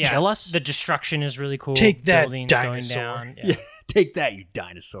here to kill us? The destruction is really cool. Take that, Buildings dinosaur. going down. Yeah, take that, you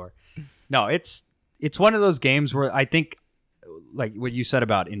dinosaur. No, it's one of those games where I think, like what you said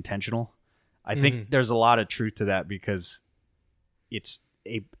about intentional, I think there's a lot of truth to that because it's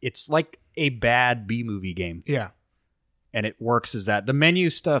like a bad B movie game, Yeah. and it works as that. The menu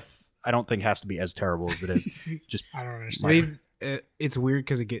stuff, I don't think has to be as terrible as it is. Just I don't understand. It's weird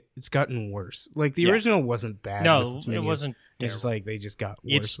because it's gotten worse. Like the Yeah. original wasn't bad. No, with its it menus. wasn't. It's just like they just got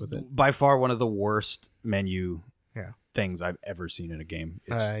worse it's with it. by far one of the worst menu Yeah. things I've ever seen in a game.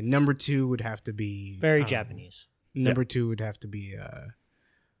 It's Number 2 would have to be Very Japanese. Number 2 would have to be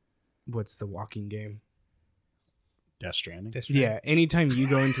what's the walking game? Death Stranding. Yeah. Anytime you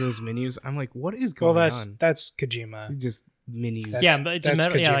go into those menus, I'm like, what is Well, going that's on? Kojima. Just menus. That's- Yeah, but it's a that's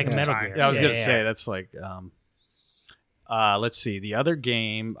metal. Yeah, like a Kojima Metal design. Gear. Yeah, I was gonna yeah. say that's like. Let's see. The other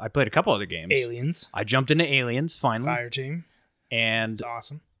game I played a couple other games. Aliens, I jumped into Aliens finally, Fire Team. and It's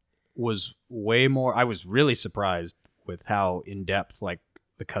awesome. was way more. I was really surprised with how in depth like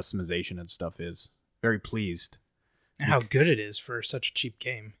the customization and stuff is. Very pleased. And how good it is for such a cheap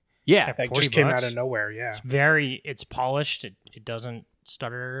game. Yeah, That 40 just came bucks? out of nowhere. Yeah. It's polished. It doesn't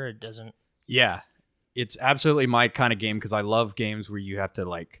stutter. It doesn't. yeah. It's absolutely my kind of game because I love games where you have to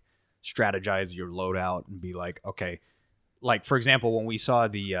like strategize your loadout and be like, okay, like for example, when we saw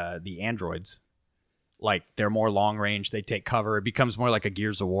the androids, like they're more long range, they take cover. It becomes more like a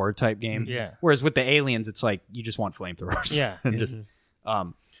Gears of War type game. Yeah. Whereas with the aliens, it's like you just want flamethrowers. Yeah. and just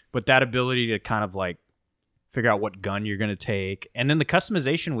but that ability to kind of like figure out what gun you're gonna take, and then the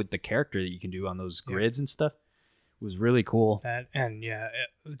customization with the character that you can do on those grids and stuff was really cool. That and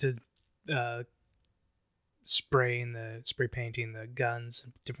the spray painting the guns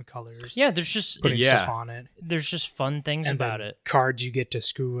in different colors. Yeah. There's just Putting Yeah. stuff on it. there's just fun things And about then it. cards you get to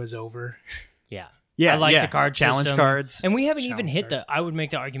screw us over. Yeah. Yeah, I like yeah. the card challenge system. cards. And we haven't even Challenge hit cards. I would make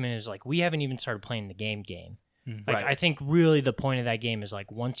the argument is like we haven't even started playing the game. Mhm. Like Right. I think really the point of that game is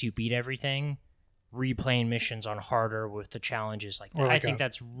like once you beat everything, replaying missions on harder with the challenges like that. Or I like think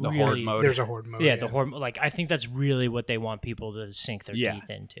that's the really horde mode. There's a horde mode. Yeah, the horde like I think that's really what they want people to sink their Yeah. teeth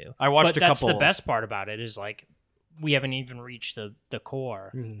into. I watched but a that's couple. the best part about it is like we haven't even reached the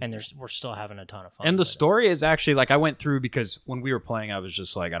core Mhm. and we're still having a ton of fun. And the with it. story is actually like I went through because when we were playing, I was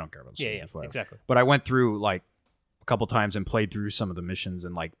just like, I don't care about the story. Yeah, whatever. exactly. But I went through like a couple times and played through some of the missions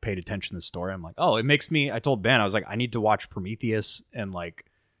and like paid attention to the story. I'm like, oh, it makes me. I told Ben, I was like, I need to watch Prometheus and like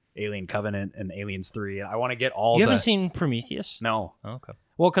Alien Covenant and Aliens 3. I want to get all. You the... haven't seen Prometheus? No. Oh, okay.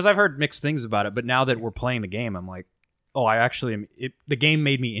 Well, because I've heard mixed things about it, but now that we're playing the game, I'm like, oh, I actually am. The game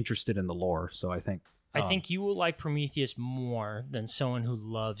made me interested in the lore, so I think. I think you will like Prometheus more than someone who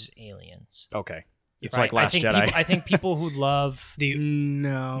loves aliens. Okay. It's Right? like Last Jedi. I think people who love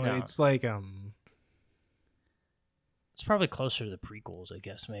No, No. it's like it's probably closer to the prequels, I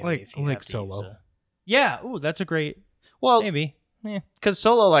guess. Maybe like- if you like have to Solo. use yeah. Ooh, that's a great. well, Maybe. Yeah. because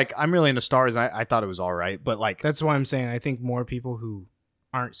Solo, like, I'm really into Star Wars. And I thought it was all right, but like, that's why I'm saying I think more people who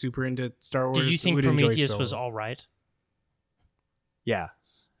aren't super into Star Wars Did you think would enjoy Prometheus was Solo. all right? yeah.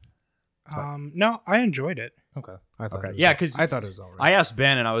 No, I enjoyed it. Okay. I thought Okay. it was Yeah, all- 'cause I thought it was all right. I asked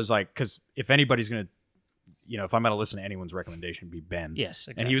Ben, and I was like, because if anybody's gonna, if I'm gonna listen to anyone's recommendation, it'd be Ben. Yes.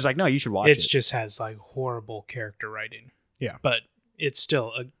 Exactly. And he was like, no, you should watch It it. just has like horrible character writing. Yeah. But it's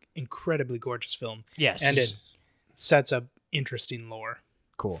still an incredibly gorgeous film, yes. and it sets up interesting lore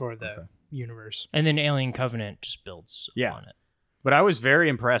Cool. for the Okay. universe. And then Alien Covenant just builds Yeah. on it. But I was very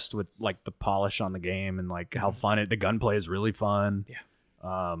impressed with like the polish on the game and like how fun it. The gunplay is really fun.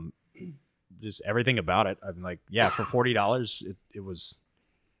 Yeah. Just everything about it. I'm like, yeah, for $40, it was.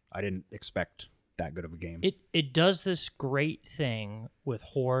 I didn't expect that good of a game. It does this great thing with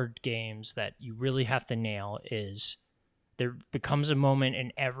horde games that you really have to nail is there becomes a moment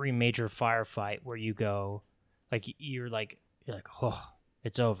in every major firefight where you go like you're like oh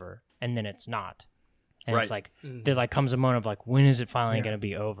it's over and then it's not and it's Right. like there like comes a moment of like when is it finally Yeah. going to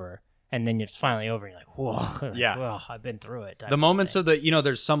be over and then it's finally over and you're like whoa like, Yeah. well, I've been through it The moments of the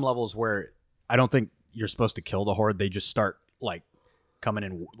there's some levels where I don't think you're supposed to kill the horde. They just start like coming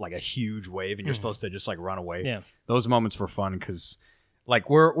in like a huge wave and you're supposed to just like run away. Yeah. Those moments were fun because like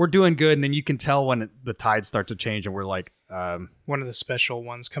we're doing good and then you can tell when the tides start to change and we're like One of the special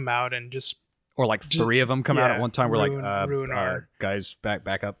ones come out and just or like three of them come out at yeah, one time. We're ruin like our- guys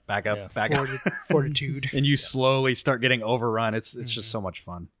back up Yeah. back up. fortitude. And you slowly start getting overrun. It's just so much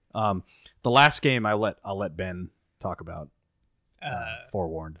fun. The last game I'll let Ben talk about.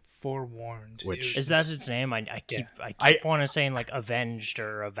 Forewarned. Forewarned. Which- is that its name? I keep want to saying like Avenged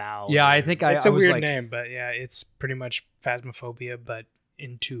or Avowed. Yeah, or- I think It's I a was weird like, name, but yeah, it's pretty much Phasmophobia, but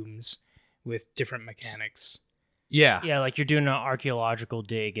in tombs with different mechanics. Yeah. Yeah, like you're doing an archaeological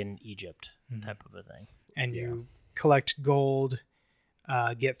dig in Egypt Mm-hmm. type of a thing. And you collect gold,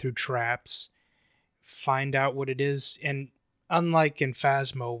 get through traps, find out what it is. And unlike in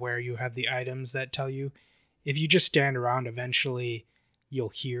Phasmo, where you have the items that tell you, if you just stand around, eventually you'll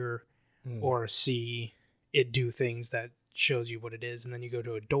hear or see it do things that shows you what it is. And then you go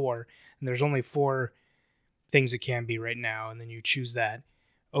to a door, and there's only 4 things it can be right now. And then you choose that,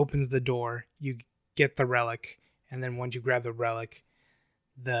 opens the door, you get the relic. And then once you grab the relic,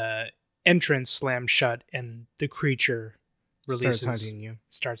 the entrance slams shut, and the creature releases,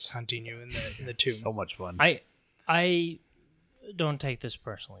 starts hunting you in the tomb. So much fun. I don't take this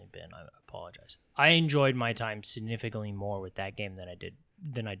personally, Ben. I apologize. I enjoyed my time significantly more with that game than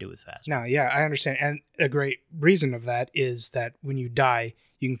I do with Phasmo. No, yeah, I understand. And a great reason of that is that when you die,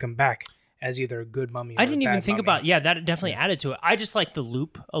 you can come back as either a good mummy or I didn't a even bad think mummy. about, that definitely added to it. I just like the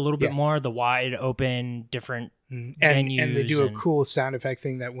loop a little bit more, the wide open, different And venues. they do a and- cool sound effect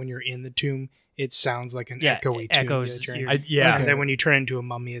thing that when you're in the tomb, it sounds like an echoey tomb. echoes that you're in. your- And then when you turn into a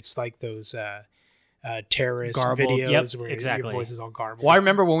mummy, it's like those terrorist Garbled, videos yep, where exactly. your voice is all garbled. Well, I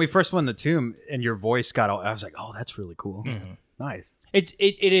remember when we first went in the tomb and your voice got all, I was like, oh, that's really cool. Nice. It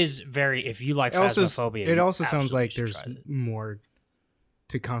is very, if you like Phasmophobia, It you also sounds absolutely like should there's try it. more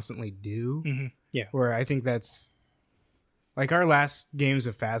to constantly do. Mm-hmm. Yeah. Where I think that's like our last games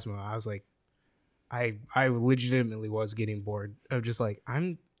of Phasmo. I was like, I legitimately was getting bored of just like I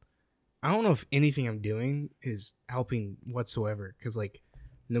don't know if anything I'm doing is helping whatsoever, because like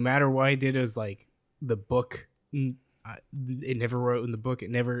no matter what I did, it was like the book. It never wrote in the book. It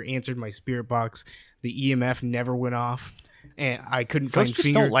never answered my spirit box. The EMF never went off, and I couldn't find. Ghosts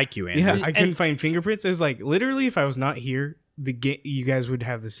just don't like you, Andrew. Yeah, I couldn't find fingerprints. It was like literally, if I was not here, you guys would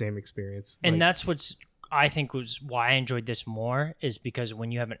have the same experience. And Like, that's what's, I think, was why I enjoyed this more, is because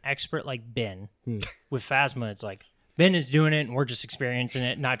when you have an expert like Ben with Phasma, it's like Ben is doing it and we're just experiencing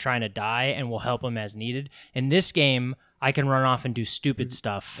it, not trying to die, and we'll help him as needed. In this game, I can run off and do stupid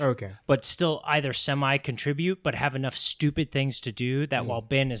stuff, okay. but still either semi-contribute, but have enough stupid things to do that while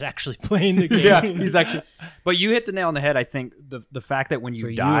Ben is actually playing the game. Yeah, he's actually. But you hit the nail on the head. I think the fact that when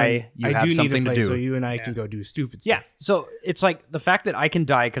you die, you have something to do. So you and I can go do stupid Yeah. stuff. So it's like the fact that I can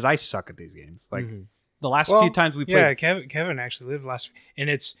die because I suck at these games. Like the last Well, few times we yeah, played. Kevin actually lived last, and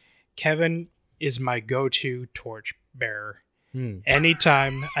it's Kevin is my go-to torch bearer.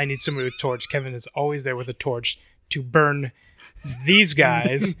 Anytime I need somebody with torch, Kevin is always there with a torch to burn these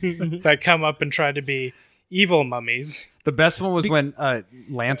guys that come up and try to be evil mummies. The best one was when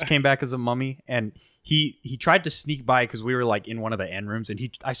Lance came back as a mummy, and he tried to sneak by because we were like in one of the end rooms, and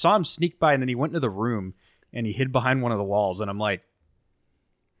I saw him sneak by, and then he went into the room and he hid behind one of the walls, and I'm like,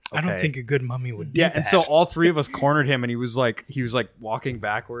 I don't okay. think a good mummy would do Yeah, that. and so all 3 of us cornered him, and he was like walking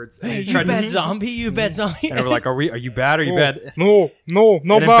backwards, and he You tried bad to. zombie, you bad zombie. And we're like, are you bad? Are you bad? No,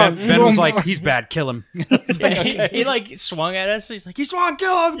 And then bad. Ben was like, he's bad. Kill him. he like swung at us. He's like, he swung,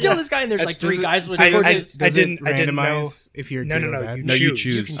 kill this guy. And there's like 3 guys with I torches. didn't know. randomize if you're No, good no, or no, bad? you No, you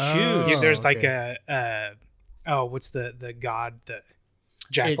choose. choose. You can choose. There's like okay. what's the god, the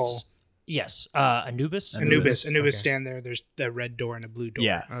jackal, It's, yes, Anubis. Anubis. Okay. stand there. There's a red door and a blue door.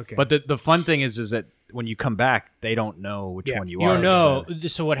 Yeah. Okay. But the fun thing is that when you come back, they don't know which Yeah. one you You are. don't know.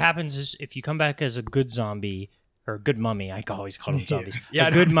 So what happens is if you come back as a good zombie or a good mummy, I always call them zombies. Yeah, I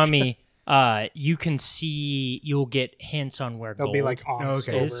a good know. mummy. You can see. You'll get hints on where They'll gold be like on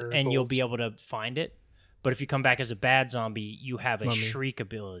Okay. is, over and you'll gold. be able to find it. But if you come back as a bad zombie, you have a Mummy. shriek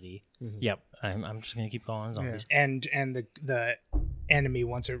ability. Yep, I'm just gonna keep calling zombies. and the enemy,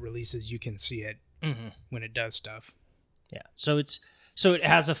 once it releases, you can see it Mm-hmm. when it does stuff. Yeah. So it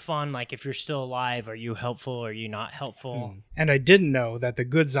has a fun, like, if you're still alive, are you helpful? Are you not helpful? And I didn't know that the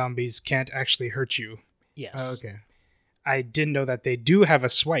good zombies can't actually hurt you. Yes. Oh, okay. I didn't know that they do have a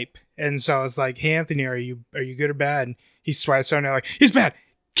swipe, and so I was like, "Hey, Anthony, are you good or bad?" And he swipes, and they're like, "He's bad.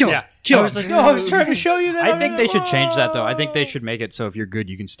 Kill him. Yeah. Kill I him." was like, no, I was trying to show you that. I think they should change that though. I think they should make it so if you're good,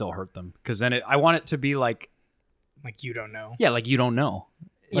 you can still hurt them. Because then I want it to be like, like you don't know. yeah, like you don't know.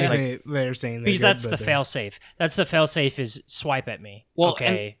 It's like, They're saying they're Because good, that's but the they're- fail safe. That's the fail safe is swipe at me. Well,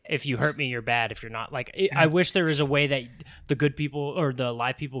 okay, if you hurt me, you're bad. If you're not, like, I wish there was a way that the good people or the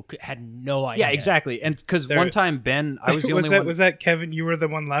live people had no idea. yeah, exactly. And because There- one time Ben, I was the only one. Was that Kevin? You were the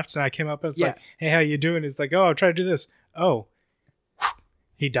one left, and I came up and it's Yeah. like, "Hey, how you doing?" It's like, "Oh, I'm trying to do this." Oh,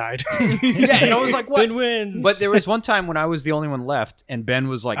 he died. Yeah, and I was like, what? Ben wins. But there was one time when I was the only one left, and Ben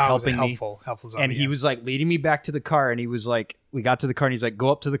was like Oh, it was a helping me. helpful zombie, And he yeah. was like leading me back to the car, and he was like, we got to the car, and he's like,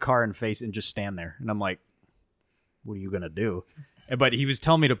 go up to the car and face and just stand there. And I'm like, what are you gonna do? But he was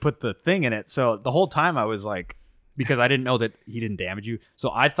telling me to put the thing in it, so the whole time I was like, because I didn't know that he didn't damage you.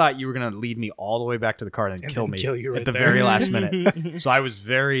 So I thought you were gonna lead me all the way back to the car and kill then me kill you right at the there. very last minute. So I was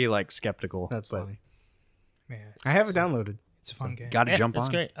very like skeptical. That's but funny. Yeah, I have it downloaded. It's a fun game. Got to jump That's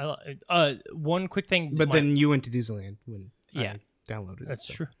on. great. One quick thing. But then you went to Disneyland when Yeah. I downloaded it. That's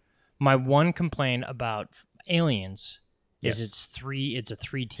so. true. My one complaint about Aliens is Yes. it's a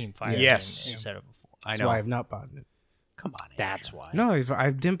 3-team fighter Yes. game instead of a 4. I That's know. why I've not bought it. Come on. That's Andrew. why. No, I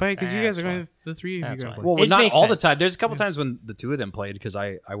didn't buy it because you guys are That's going to the three of you That's going to why. play. Well, It not makes all the sense. time. There's a couple times when the two of them played because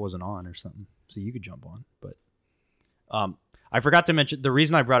I wasn't on or something, so you could jump on. But I forgot to mention the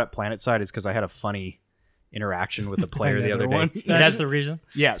reason I brought up PlanetSide is because I had a funny interaction with a player the other Another day. one. That's the reason.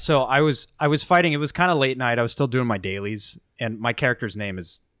 Yeah, so I was fighting. It was kind of late night. I was still doing my dailies, and my character's name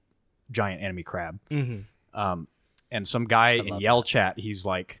is Giant Enemy Crab. Mm-hmm. And some guy in love Yell chat, he's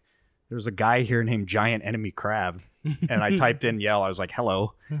like, "There's a guy here named Giant Enemy Crab," and I typed in Yell. I was like,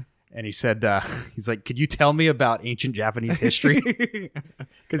 "Hello," and he said, "He's like, could you tell me about ancient Japanese history?"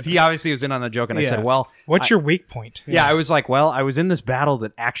 Because he obviously was in on the joke, and I said, Yeah. "Well, What's your weak point? yeah, I was like, well, I was in this battle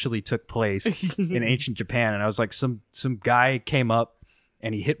that actually took place in ancient Japan, and I was like, some guy came up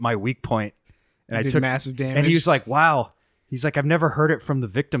and he hit my weak point, and I Did took massive damage. and he was like, wow. He's like, I've never heard it from the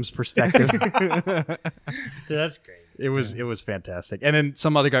victim's perspective. Dude, that's great. It was fantastic. And then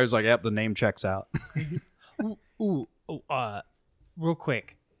some other guy was like, yep, the name checks out. Real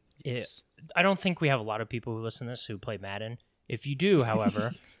quick. I don't think we have a lot of people who listen to this who play Madden. If you do,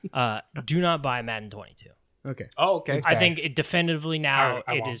 however, do not buy Madden 22. Okay. Oh, okay. I think it definitively now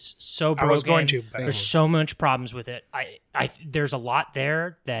I it won't. is so I broken. was going to, but I There's won't. so much problems with it. There's a lot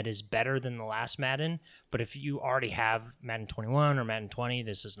there that is better than the last Madden. But if you already have Madden 21 or Madden 20,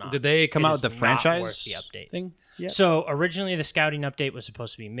 this is not. Did they come it out is with the not franchise worth the update thing? Yeah. So originally the scouting update was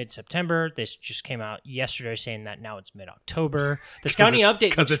supposed to be mid-September. This just came out yesterday saying that now it's mid-October. The scouting update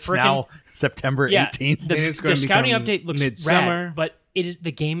because looks it's frickin- now September 18th. The, And it's the gonna scouting become update looks midsummer. rad, but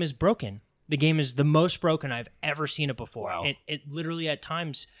the game is broken. The game is the most broken I've ever seen it before. Wow. It literally at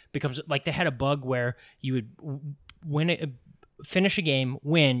times becomes like they had a bug where you would finish a game,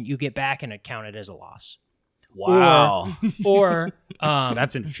 win, you get back and it counted as a loss. Wow. Or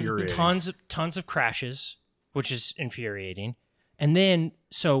That's infuriating. tons of crashes, which is infuriating. And then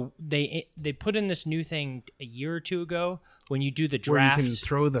so they put in this new thing a year or two ago when you do the Where draft. you can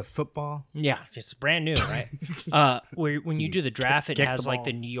throw the football. Yeah, it's brand new, right? Where when you do the draft, it kick has the like ball.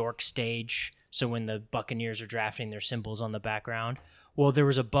 the New York stage. So when the Buccaneers are drafting, their symbols on the background. Well, there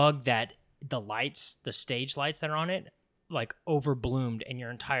was a bug that the stage lights that are on it, like overbloomed, and your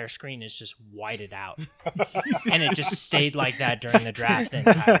entire screen is just whited out, and it just stayed like that during the draft the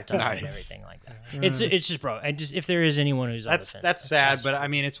entire time and Nice. everything like that. It's just bro. And just if there is anyone who's on the fence, that's it's sad, just- but I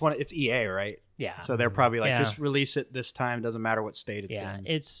mean, it's EA, right? yeah, So they're probably like, Yeah. just release it this time. Doesn't matter what state it's yeah, in.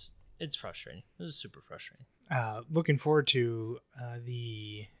 it's frustrating. This is super frustrating. Looking forward to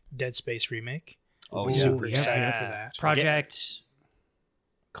the Dead Space remake. Oh, We're yeah. super Yeah. excited for that. Project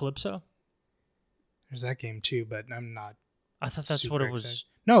Calypso. There's that game too, but I'm not. I thought that's super what it was. excited.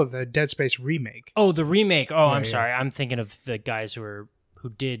 No, the Dead Space remake. Oh, the remake. Oh, I'm yeah. sorry. I'm thinking of the guys who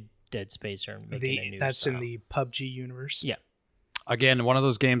did Dead Space or making a new That's style. in the PUBG universe. Yeah. Again, one of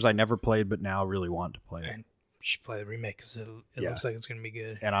those games I never played, but now really want to play. And you should play the remake because it Yeah. looks like it's going to be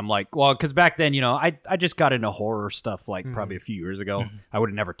good. And I'm like, well, because back then, I just got into horror stuff like Mm-hmm. probably a few years ago. I would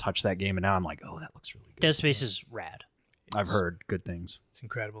have never touched that game, and now I'm like, oh, that looks really good. Dead Space is rad. I've heard good things. It's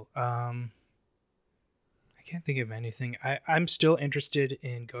incredible. I can't think of anything. I'm still interested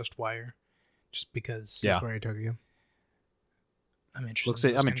in Ghostwire, just because. Yeah. That's where I took you. I'm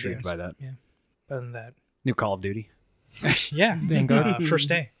interested. I'm intrigued by that. Yeah. Other than that, New Call of Duty. yeah. Vanguard. First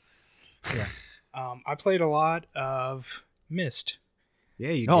day. Yeah. I played a lot of Myst.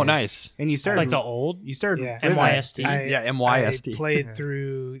 Yeah, you Oh, did. nice. And you started Like the old. You started Yeah. with MYST. Yeah, MYST. I played Yeah.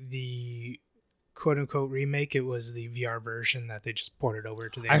 through the quote unquote remake. It was the VR version that they just ported over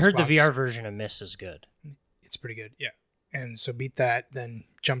to the I heard the Xbox. VR version of Myst is good. It's pretty good, yeah. And so beat that, then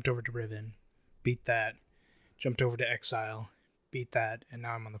jumped over to Riven, beat that, jumped over to Exile, beat that, and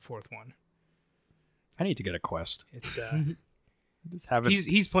now I'm on the fourth one. I need to get a Quest. It's Just haven't.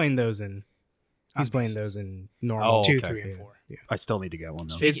 He's playing those in. He's Obvious. playing those in normal. Oh, 2, okay. 3, and 4. Yeah. I still need to get one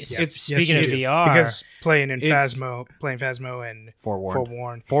though. Speaking of yes, VR, because playing It's- Phasmo and Forewarned.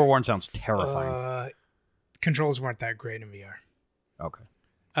 Forewarned, Forewarned sounds terrifying. controls weren't that great in VR.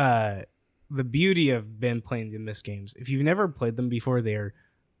 Okay. The beauty of Ben playing the Myst games, if you've never played them before,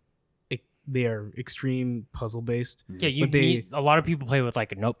 they are extreme puzzle based. yeah, you but they- need, a lot of people play with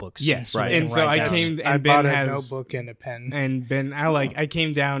like notebooks. Yes, Right. And so I down. came I and bought Ben a has notebook and a pen. I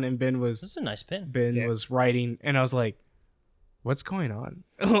came down and Ben This is a nice pin. Yeah. was writing and I was like, what's going on?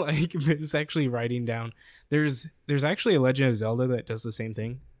 Like, it's actually writing down. There's actually a Legend of Zelda that does the same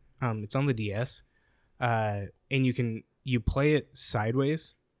thing. It's on the DS, and you play it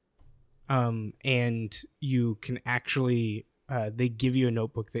sideways, and you can actually they give you a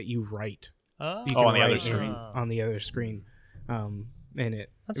notebook that you write. Oh, You can on the other write in screen. on the other screen, and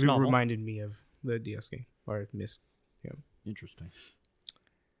it That's novel. reminded me of the DS game or Myst. Interesting.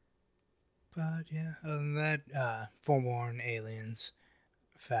 But yeah, other than that, Forlorn Aliens,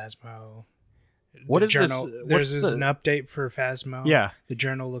 Phasmo. What The is this? Journal- What's There's an update for Phasmo. Yeah. The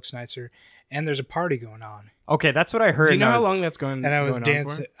journal looks nicer, and there's a party going on. Okay, that's what I heard. Do you and know I how was- long that's going? And I was going on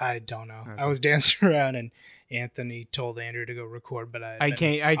dancing. for? I don't know. Okay. I was dancing around, and Anthony told Andrew to go record, but I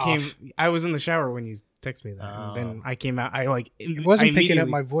came. off. I was in the shower when you texted me that, and then I came out. It wasn't I picking up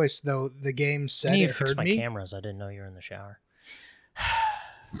immediately- my voice though. The game I said need it to fix heard my me. cameras. I didn't know you were in the shower.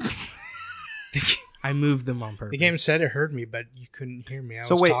 I moved them on purpose. The game said it heard me, but you couldn't hear me. I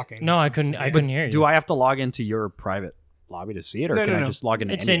So was wait, talking. No, I couldn't. I couldn't hear you. Do I have to log into your private lobby to see it, or No, can no, I no. just log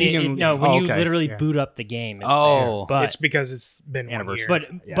into It's any? an, You can- no. When Oh, you okay. literally Yeah. boot up the game, it's Oh. there. But it's because it's been Anniversary. 1 year.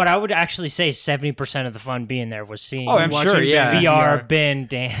 but Yeah. but I would actually say 70% of the fun being there was seeing. Oh, I'm Watching sure. Yeah. VR Ben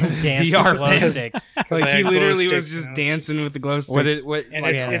dance VR with glow Ben. sticks. Like They he had glow literally sticks, was you just know? dancing with the glow sticks. What is, what, And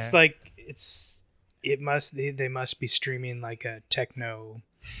like, it's like they must be streaming like a techno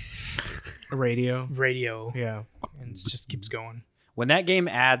radio. radio, Yeah. and it just keeps going. when that game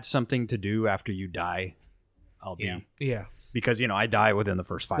adds something to do after you die, I'll be Yeah. Yeah. because I die within the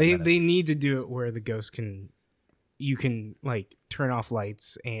first 5 They minutes. they need to do it where the ghost you can like turn off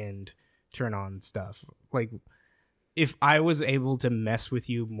lights and turn on stuff. Like if I was able to mess with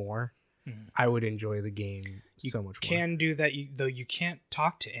you more, I would enjoy the game so much more. Can do that, though. You can't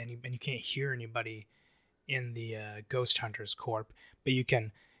talk to anybody. You can't hear anybody in the Ghost Hunters Corp, but you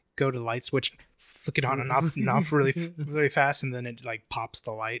can go to light switch, flick it on and off really fast, and then it like pops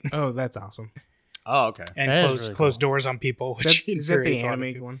the light Oh, that's awesome. oh, okay. and That is close really close cool. doors on people. Is Which that, is that the infuriates a lot of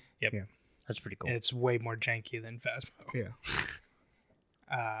anime people. one? Yep. Yeah. That's pretty cool. It's way more janky than Phasmo. Yeah.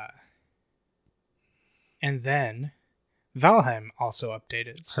 And then Valheim also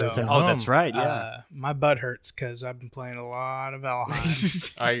updated. So Hearth and Oh, that's Home. right. Yeah, my butt hurts because I've been playing a lot of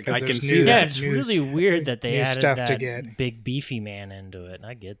Valheim. I 'cause can there's see new- Yeah, that. it's News- really weird that they new added stuff to that get. big beefy man into it.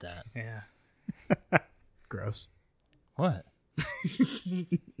 I get that. Yeah, Gross. What?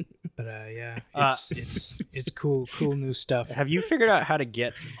 but yeah, Uh, it's cool new stuff. Have you figured out how to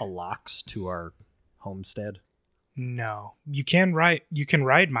get a locks to our homestead? No, you can ride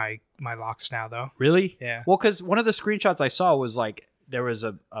my locks now though. Really? Yeah. Well, because one of the screenshots I saw was like there was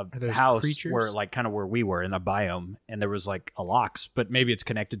a there house creatures? where like kind of where we were in a biome, and there was like a locks, but maybe it's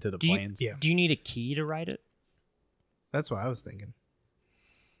connected to the Do you, planes. Yeah. do you need a key to ride it? That's what I was thinking.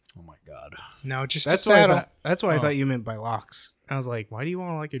 Oh my god. No, just That's a why saddle. that's why I Oh. thought you meant by locks. I was like, why do you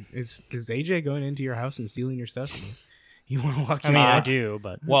want to lock your is AJ going into your house and stealing your stuff? You want to lock I your mean, I Uh, do,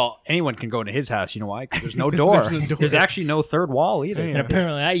 but Well, anyone can go into his house. You know why? Because there's no door. There's no door. There's actually no third wall either. Yeah. and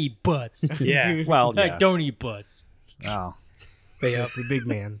apparently I eat butts. Yeah, Well, I yeah. don't eat butts. Oh. It's the big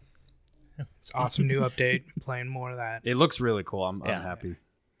man. it's awesome new update. Playing more of that. It looks really cool. I'm Yeah. happy.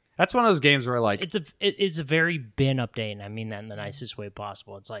 That's one of those games where like It's a very Ben update, and I mean that in the nicest way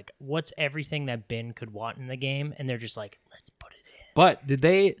possible. It's like, what's everything that Ben could want in the game, and they're just like, let's put it in. But did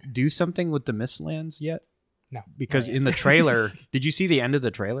they do something with the Mistlands yet? No. Because in the trailer, did you see the end of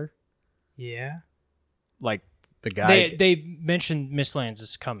the trailer? Yeah. Like the guy. They mentioned Mistlands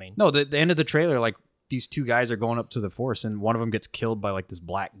is coming. No, the end of the trailer, like these two guys are going up to the forest, and one of them gets killed by like this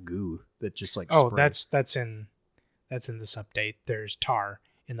black goo that just like. Oh, sprays. that's in this update. There's tar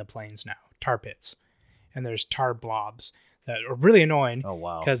in the plains now, tar pits, and there's tar blobs that are really annoying Oh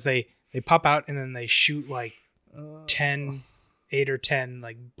wow. because they pop out and then they shoot like 8 or 10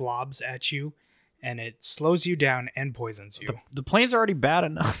 like blobs at you, and it slows you down and poisons you. The planes are already bad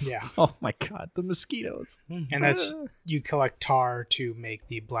enough. Yeah. Oh my god, the mosquitoes. And that's you collect tar to make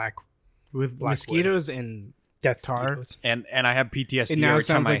the black With Blackwood. mosquitoes and death Tar? mosquitoes. And I have PTSD it now every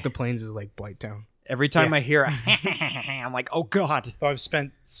sounds time like the plains is like Blight Town. every time Yeah. I hear I'm like, oh god. So I've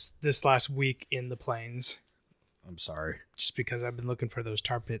spent this last week in the plains I'm sorry. just because I've been looking for those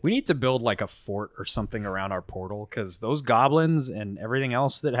tar pits. We need to build like a fort or something around our portal because those goblins and everything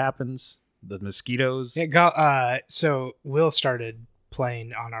else that happens, the mosquitoes. Yeah, so Will started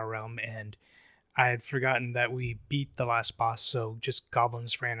playing on our realm, and I had forgotten that we beat the last boss, so just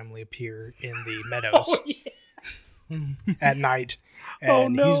goblins randomly appear in the meadows at night, and Oh,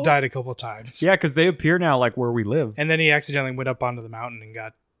 no. he's died a couple times. Yeah, because they appear now like where we live. And then he accidentally went up onto the mountain and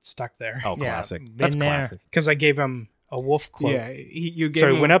got stuck there. Oh, Yeah, classic. been That's there. classic. Because I gave him a wolf cloak. Yeah, you gave So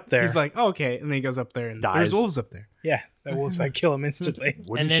he him went up there. He's like, oh, okay, and then he goes up there and Dies. there's wolves up there. Yeah, that wolf's like kill him instantly.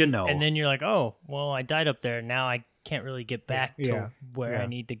 Wouldn't and then, you know? And then you're like, oh, well, I died up there. Now I can't really get back Yeah. to where Yeah. I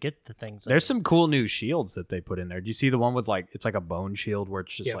need to get the things. There's some cool new shields that they put in there. Do you see the one with like it's like a bone shield where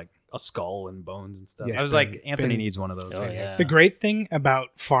it's just Yeah. like a skull and bones and stuff? Yes, I was Ben- like, Anthony Ben- needs one of those. Oh, I guess. yeah. The great thing about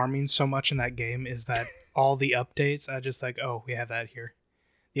farming so much in that game is that all the updates, I just like, oh, we have that here.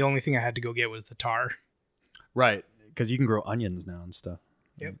 The only thing I had to go get was the tar. Right, because you can grow onions now and stuff.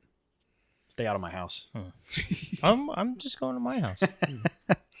 Yep. Stay out of my house. I'm just going to my house.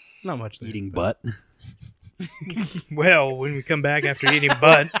 It's not much there, Eating but- butt. Well, when we come back after eating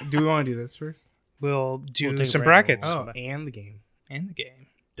butt, Do we want to do this first? we'll do We'll take a some break. brackets Oh, and the game. and the game.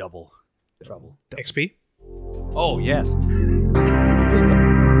 Double trouble. XP. Oh yes.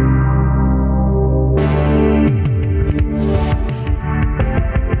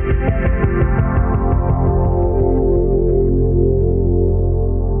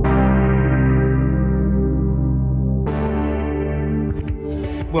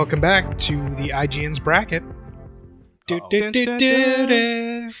 Welcome back to the IGN's bracket.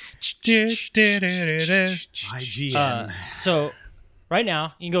 IGN. So right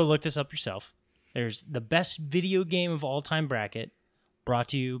now, you can go look this up yourself. There's the best video game of all time bracket brought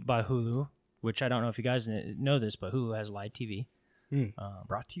to you by Hulu, which I don't know if you guys know this, but Hulu has live TV.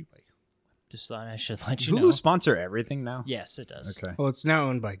 Brought to you by Just thought I should let Does you Hulu know. sponsor everything now? Yes, it does. Okay. Well, it's now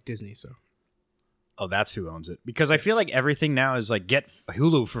owned by Disney, so. Oh, that's who owns it. Because I feel like everything now is like get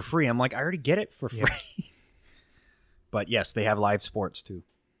Hulu for free. I'm like, I already get it for free. But yes, they have live sports too.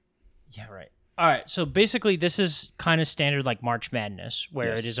 Yeah, right. All right. So basically, this is kind of standard like March Madness, where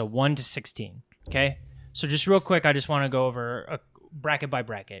Yes. it is a 1 to 16. Okay. So just real quick, I just want to go over a bracket by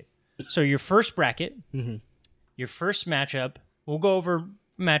bracket. So your first bracket, your first matchup. We'll go over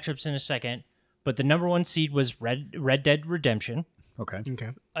matchups in a second, but the number 1 seed was Red Dead Redemption. Okay. Okay.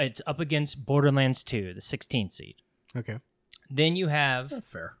 It's up against Borderlands 2, the 16th seed. Okay. Then you have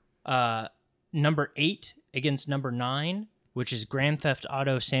Fair. number 8 against number 9, which is Grand Theft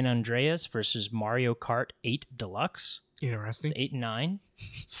Auto San Andreas versus Mario Kart 8 Deluxe. Interesting. 8 and 9.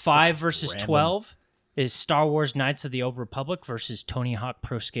 5 versus random. 12 is Star Wars Knights of the Old Republic versus Tony Hawk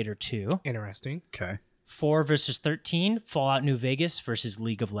Pro Skater 2. Interesting. Okay. 4 versus 13, Fallout New Vegas versus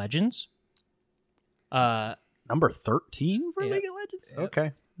League of Legends. Number 13 for Yep. League of Legends?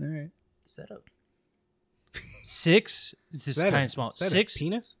 Okay. All right. Is that a 6? This is that kind a- of small. is that a 6.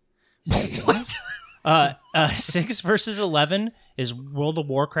 penis? What? 6 versus 11 is World of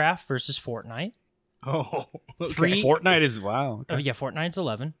Warcraft versus Fortnite. Oh. Okay. 3 Fortnite is wow. Oh, yeah, Fortnite's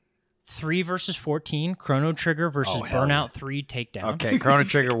 11. 3 versus 14, Chrono Trigger versus Oh, hell Burnout yeah. 3 Takedown. Okay, Chrono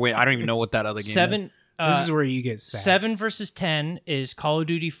Trigger win. I don't even know what that other game is. 7 This is where you get sad. 7 versus 10 is Call of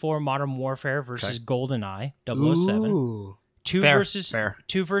Duty 4 Modern Warfare versus GoldenEye 007. Ooh. 2 Fair, versus fair.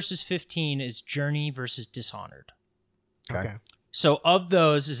 2 versus 15 is Journey versus Dishonored. Okay. Okay. So of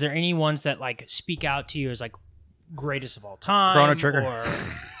those, is there any ones that like speak out to you as like greatest of all time? Chrono Trigger. Or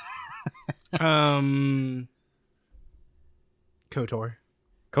KOTOR.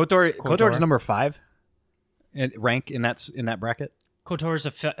 KOTOR's number 5 in rank in that bracket. KOTOR is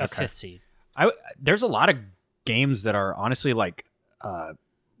a 5th seed. There's a lot of games that are honestly like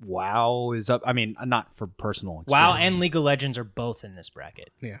WoW is up. I mean, not for personal experience. WoW and League of Legends are both in this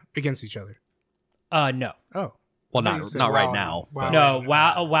bracket. Yeah. Against each other. No. Oh. well, You not said not right WoW. now. WoW. but-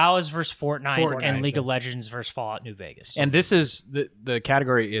 No, WoW is versus Fortnite, Fortnite, and League of yes. Legends versus Fallout New Vegas. And this is the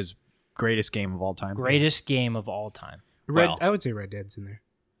category is greatest game of all time. Greatest game of all time. Well. I would say Red Dead's in there.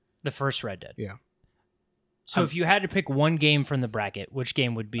 The first Red Dead. Yeah. So if you had to pick one game from the bracket, which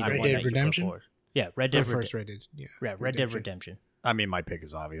game would be the Red one Dead that you Redemption? put forward? Yeah, Red My Dead first Redemption. Red Dead. Yeah. Yeah, Red Dead Redemption. I mean, my pick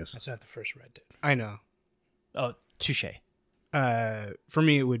is obvious. That's not the first Red Dead. I know. Oh, touche. For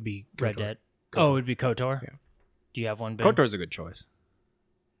me, it would be Red KOTOR. Dead. Oh, it would be KOTOR? Yeah. Do you have one, Ben? KOTOR's a good choice.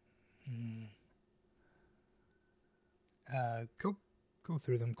 Go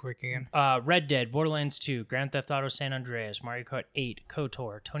through them quick again. Red Dead, Borderlands 2, Grand Theft Auto San Andreas, Mario Kart 8,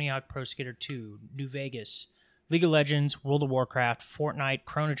 KOTOR, Tony Hawk Pro Skater 2, New Vegas, League of Legends, World of Warcraft, Fortnite,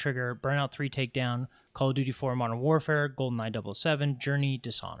 Chrono Trigger, Burnout 3 Takedown, Call of Duty 4 Modern Warfare, GoldenEye 007, Journey,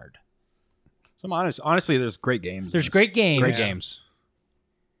 Dishonored. So I'm honestly, there's great games. There's great games. Great Yeah. games.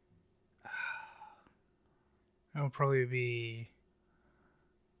 That would probably be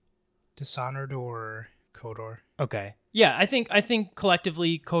Dishonored or KOTOR. Okay. Yeah, I think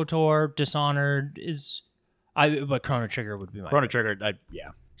collectively KOTOR, Dishonored is but Chrono Trigger would be my Chrono pick. Trigger,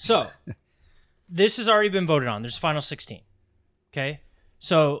 yeah. So, this has already been voted on. There's final 16. Okay?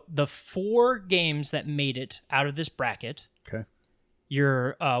 So, the 4 games that made it out of this bracket, Okay.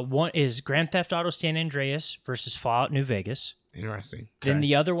 Your one is Grand Theft Auto San Andreas versus Fallout New Vegas. Interesting. Then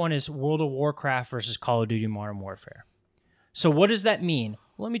the other one is World of Warcraft versus Call of Duty Modern Warfare. So what does that mean?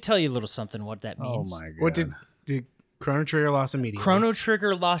 Let me tell you a little something what that Oh means. my god! What did Chrono Trigger lost immediately? Chrono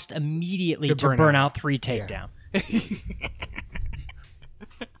Trigger lost immediately to Burnout. Burnout 3 Takedown.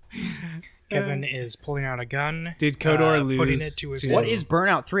 Kevin is pulling out a gun. Did Kodor lose? Putting it to his What is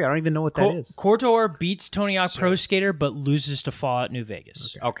Burnout 3? I don't even know what that is. KOTOR beats Tony Hawk Pro Skater but loses to Fallout New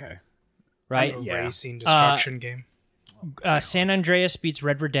Vegas. Okay. Right? a Yeah. racing destruction game. San Andreas beats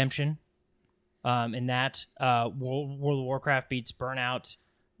Red Redemption. In that, World of Warcraft beats Burnout.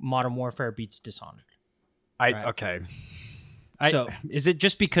 Modern Warfare beats Dishonored. Right. Okay. So- Is it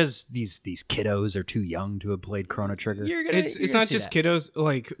just because these kiddos are too young to have played Chrono Trigger? It's not just kiddos.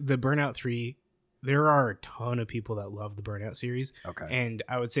 Like the Burnout 3, there are a ton of people that love the Burnout series. Okay. And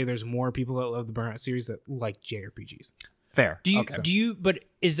I would say there's more people that love the Burnout series that like JRPGs. Fair. But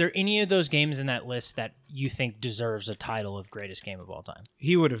is there any of those games in that list that you think deserves a title of greatest game of all time?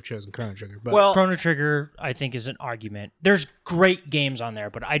 He would have chosen Chrono Trigger. But Well, Chrono Trigger, I think, is an argument. There's great games on there,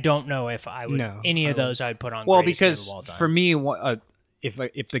 but I don't know if I would any of those I'd put on. well, greatest game because of all time. for me,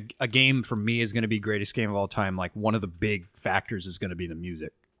 if a game for me is going to be greatest game of all time, like one of the big factors is going to be the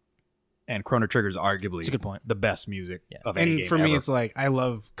music, and Chrono Trigger is arguably That's a good point. the best music of any and game for me, ever. it's like I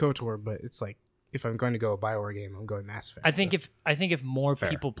love KOTOR, but it's like if I'm going to go a Bioware game, I'm going Mass Effect. I think if more Fair.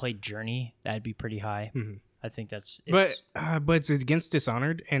 people played Journey, that'd be pretty high. Mhm. I think that's. but it's against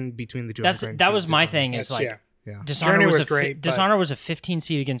Dishonored, and between the two, that was my thing. Is That's- like yeah. Dishonored Journey was, was a great, but- Dishonored was a 15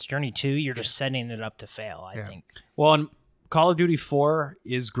 seed against Journey 2. You're just setting it up to fail. I think. Well, and Call of Duty 4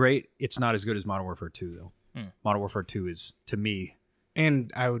 is great. It's not as good as Modern Warfare 2, though. Hmm. Modern Warfare 2 is, to me, And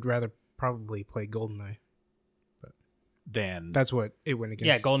I would rather probably play GoldenEye. than That's what it went against.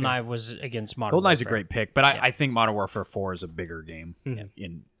 Yeah, GoldenEye was against Modern GoldenEye's a Warfare. great pick, but I think Modern Warfare 4 is a bigger game Mhm.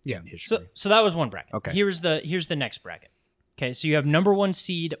 in Yeah. history. So that was one bracket. Okay. Here's the next bracket. Okay, so you have number 1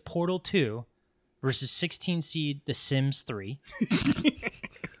 seed Portal 2 versus 16 seed The Sims 3.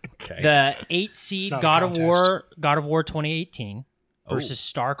 Okay. The 8 seed not a God of contest. War 2018 versus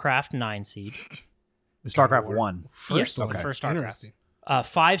StarCraft 9 seed. StarCraft 1. Yes, one. the first StarCraft. Interesting.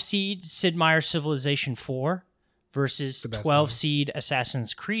 5 seed Sid Meier's Civilization 4 versus The best 12 one. seed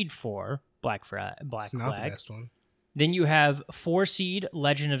Assassin's Creed 4 Black It's not the Flag. best one. Then you have 4 seed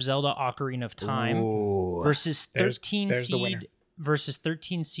Legend of Zelda Ocarina of Time Ooh. versus There's 13 the winner. seed versus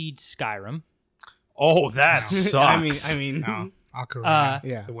 13 seed Skyrim. Oh, that sucks. I mean, No, Ocarina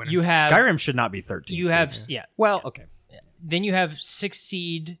yeah. is the winner. You have Skyrim should not be 13. you seed. have yeah. Well, okay. Then you have 6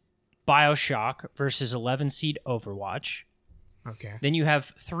 seed BioShock versus 11 seed Overwatch. okay. Then you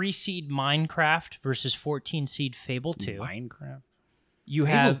have 3 seed Minecraft versus 14 seed Fable 2. Minecraft. You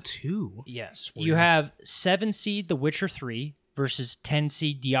Fable have 2. yes, weird. you have 7 seed The Witcher 3 versus 10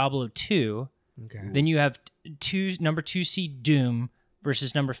 seed Diablo 2. Okay. Then you have number 2 seed Doom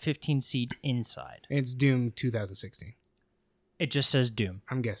versus number 15 seed Inside. It's Doom 2016. It just says Doom.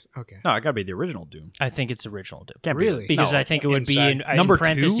 I'm guessing. Okay. No, it got to be the original Doom. I think it's original Doom. Can't be- Really? Because no, I think it would be Inside. in Number 2?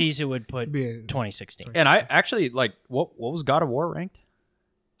 parentheses. It would put Be a- 2016. And I actually, like, what was God of War ranked?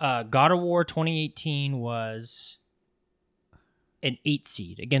 God of War 2018 was an 8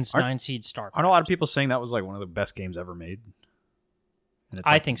 seed against Aren't- 9 seed StarCraft. Aren't a lot of people saying that was, like, one of the best games ever made? And it's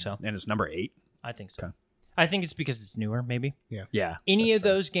I like- think so. And it's number 8? I think so. Okay. I think it's because it's newer, maybe. Yeah. Any that's of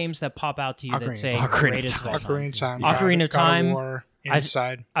fair. those games that pop out to you Ocarina that say of Time. Ocarina of greatest of all time. Ocarina of Time. Ocarina of God Time. War,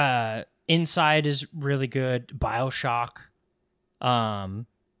 Inside. Inside is really good. BioShock,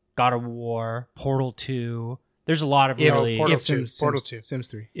 God of War, Portal 2. There's a lot of really Portal If 2. Sims, Portal Sims, 2. Sims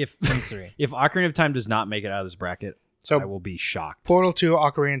 3. If Sims 3. if Ocarina of Time does not make it out of this bracket, So I will be shocked. Portal 2,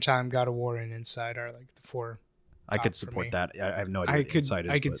 Ocarina of Time, God of War, and Inside are like the 4. I could for support me. that. I have no idea I what the could inside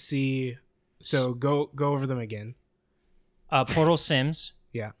is. I could but see. So go over them again. Portal Sims.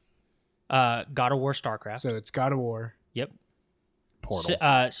 Yeah. God of War, StarCraft. So it's God of War. Yep.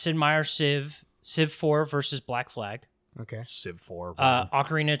 Portal. Sid Meier, Civ 4 versus Black Flag. Okay. Civ 4.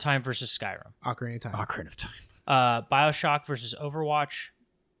 Ocarina of Time versus Skyrim. Ocarina of Time. Ocarina of Time. BioShock versus Overwatch.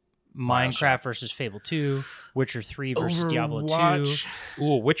 Minecraft versus Fable 2. Witcher 3 versus Diablo 2. Overwatch.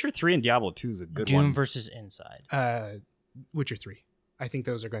 Ooh, Witcher 3 and Diablo 2 is a good Doom one. versus Inside. Witcher 3. I think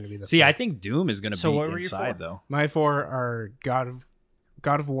those are going to be the. See, four. I think Doom is going to So be what were your inside, 4? though. my 4 are God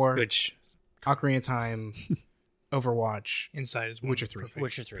of War, Which Ocarina of Time, Overwatch. Inside is Witcher 3. perfect-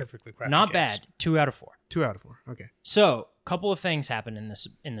 Witcher 3. Perfectly crafted Not games. bad. 2 out of 4. 2 out of 4. Okay. So, couple of things happen in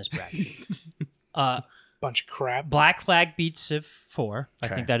this bracket. Bunch of crap. Black Flag beats Civ 4. I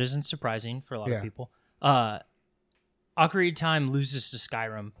Okay. think that isn't surprising for a lot Yeah. of people. Ocarina of Time loses to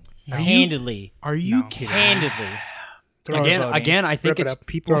Skyrim handedly. Are you No. kidding? Handedly. Throw it away. Again, I think Rip it it's up.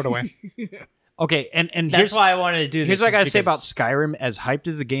 people. Throw it away. Okay, and That's here's why I wanted to do this. here's what I gotta is say about because- Skyrim. As hyped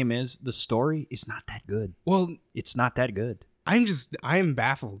as the game is, the story is not that good. Well, It's not that good. I'm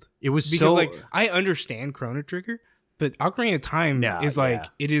baffled It was because so like I understand Chrono Trigger, but Ocarina of Time Yeah, is like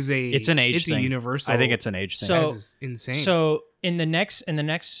yeah. it's an age it's thing. a universal. I think it's an age thing. So- that is insane. So in the next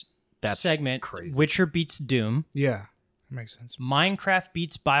That's segment, crazy. Witcher beats Doom, yeah, That makes sense. Minecraft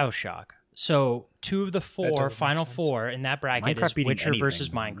beats BioShock. So 2 of the 4 doesn't final make sense. 4 in that bracket Minecraft is beating Witcher anything,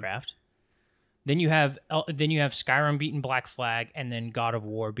 versus man. Minecraft. Then you have Skyrim beating Black Flag, and then God of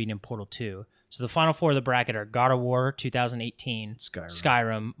War beating Portal 2. So the final 4 of the bracket are God of War 2018,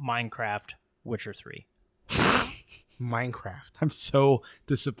 Skyrim, Minecraft, Witcher 3. Minecraft. I'm so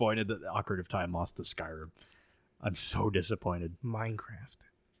disappointed that Ocarina of Time lost to Skyrim. I'm so disappointed. Minecraft.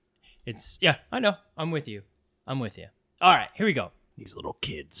 I know. I'm with you. All right, here we go. These little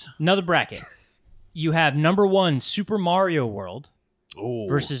kids. Another bracket. You have number 1 Super Mario World Oh,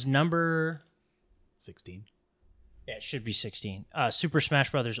 versus number 16. Yeah, it should be 16. Super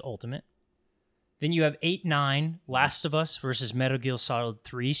Smash Brothers Ultimate. Then you have 8-9 Last of Us versus Metal Gear Solid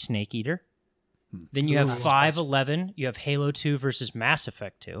 3 Snake Eater. Then you have 5-11. You have Halo 2 versus Mass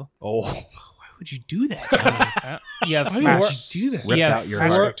Effect 2. Oh, Why would you do that? You have Why 4. would you do that? Rip You have out your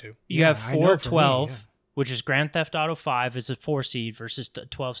Mass four- Effect 2. You Yeah, have I know for me, 4-12, yeah. which is Grand Theft Auto 5 is a 4 seed versus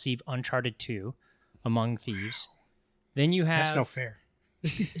 12 seed Uncharted 2 Among Thieves. Then you That's have no fair.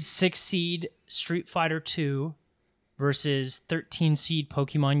 6 seed Street Fighter 2 versus 13 seed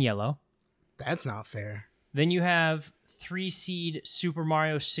Pokemon Yellow. That's not fair. Then you have 3 seed Super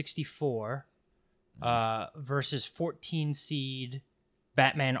Mario 64 versus 14 seed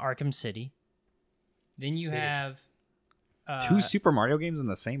Batman Arkham City. Then you Sick. have 2 Super Mario games in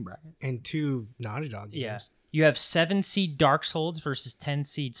the same bracket? And 2 Naughty Dog games. yeah. You have 7 seed Dark Souls versus 10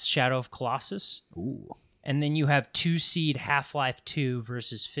 seed Shadow of Colossus. Ooh. And then you have 2 seed Half-Life 2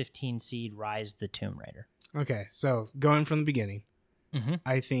 versus 15 seed Rise of the Tomb Raider. Okay, so going from the beginning, Mhm.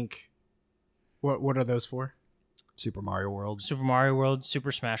 I think. What are those for? Super Mario World. Super Mario World,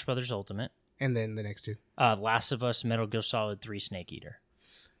 Super Smash Brothers Ultimate, And then the next 2. Last of Us, Metal Gear Solid 3 Snake Eater.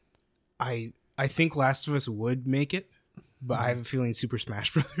 I think Last of Us would make it, but I have a feeling Super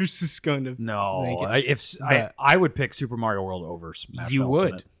Smash Brothers is going to No, make it. I would pick Super Mario World over Smash You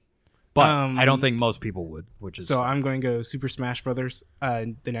Ultimate. would. But I don't think most people would, which is So fine. I'm going to go Super Smash Brothers.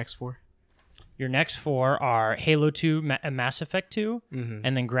 The next 4. Your next 4 are Halo 2, Mass Effect 2, Mm-hmm.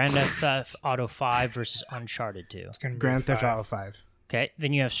 and then Grand Theft Auto 5 versus Uncharted 2. It's gonna be Grand Theft 5. Auto 5. Okay,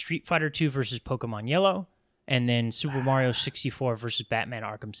 then you have Street Fighter 2 versus Pokemon Yellow, and then Super Mario 64 versus Batman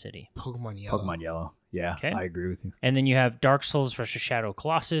Arkham City. Pokemon Yellow. Pokemon Yellow. Yeah, Okay. I agree with you. And then you have Dark Souls versus Shadow of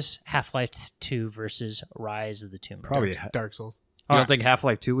Colossus, Half-Life 2 versus Rise of the Tomb Raider. Probably. Dark Souls. You Alright. don't think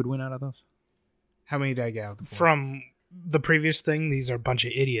Half-Life 2 would win out of those? How many did I get out of the 4? From the previous thing, these are a bunch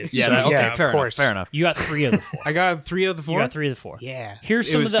of idiots. Yeah, So, that- okay, of fair enough. course. Fair enough. You got 3 of the 4. I got 3 of the 4? You got 3 of the 4. Yeah. Here's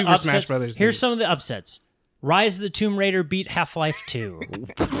It some of was the Super upsets. Smash Brothers. Here's did. some of the upsets. Rise of the Tomb Raider beat Half-Life 2.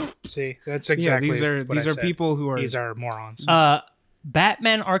 See, that's exactly. Yeah, what these I are said. people who are. These are morons.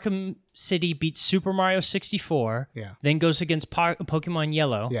 Batman Arkham City beats Super Mario 64. Yeah. Then goes against Pokemon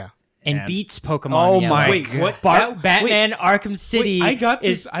Yellow. Yeah. And beats Pokemon Yellow. my Wait, what? Batman Arkham City I got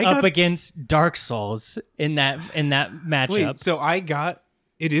this- is I up got- against Dark Souls in that matchup. Wait, so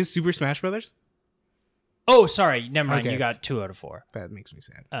it is Super Smash Brothers? Oh, sorry, never mind. Okay. You got 2 out of 4. That makes me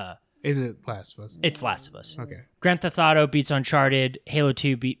sad. Uh, Is it Last of Us? it's Last of Us. Okay. Grand Theft Auto beats Uncharted. Halo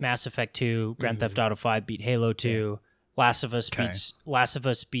 2 beat Mass Effect 2. Grand Theft Auto 5 beat Halo 2. Last of Us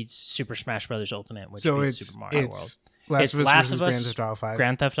beats Super Smash Brothers Ultimate, which So beats it's Super Mario World. Last It's of Us Last versus of Us, Grand Theft Auto 5.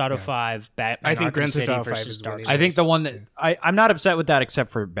 Grand Theft Auto Yeah. 5, Batman I think Arkham Grand Theft City Auto 5 versus is Dark winning. Souls. I think the one that I'm not upset with that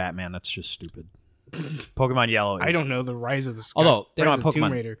except for Batman. That's just stupid. Pokemon Yellow. Is, I don't know the Rise of the Sky. Although, they don't Rise have of the Tomb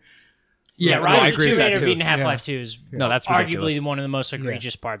Pokemon. Raider. Yeah, no, Rise I of the agree Tomb with that Raider too. beating Half-Life 2 is No, that's arguably ridiculous. one of the most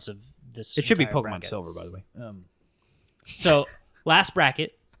egregious parts of this. It should be entire Pokemon bracket. Silver, by the way. So, last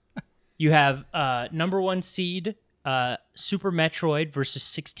bracket, you have number 1 seed Super Metroid versus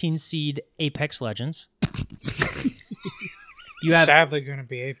 16 seed Apex Legends. You have Sadly, going to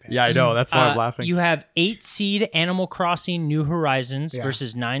be Apex. Yeah, I know. That's why I'm laughing. You have 8 seed Animal Crossing New Horizons Yeah.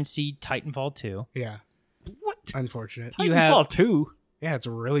 versus 9 seed Titanfall 2. Yeah. What? Unfortunate. You have Titanfall 2. Yeah, it's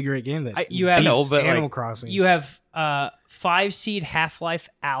a really great game that you have- I know, beats but, like, Animal Crossing. You have 5 seed Half-Life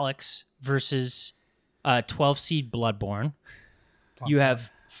Alyx versus 12 seed Bloodborne. You have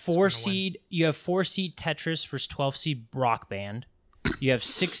 4 seed Tetris versus 12 seed Rock Band. You have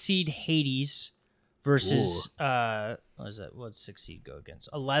 6 seed Hades versus what is that? What's 6 seed go against?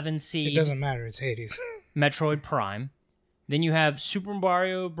 11 It seed doesn't matter. It's Hades. Metroid Prime. Then you have Super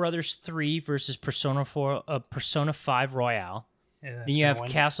Mario Brothers 3 versus Persona 5 Royale. Yeah, that's Then you gonna have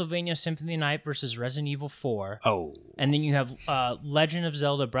win. Castlevania Symphony of the Night versus Resident Evil 4. Oh. And then you have Legend of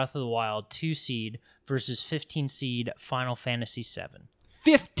Zelda Breath of the Wild 2 seed versus 15 seed Final Fantasy 7.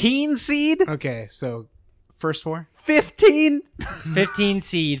 15 seed? Okay, so first four? 15? 15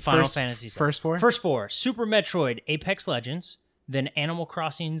 seed Final First- Fantasy 7. first four? First four. Super Metroid Apex Legends, then Animal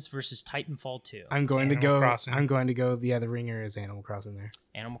Crossings versus Titanfall 2. I'm going to Animal go. Crossing. I'm going to go. Yeah, the ringer is Animal Crossing there.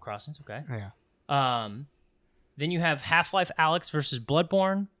 Animal Crossings, okay. Oh, yeah. Then you have Half-Life Alex versus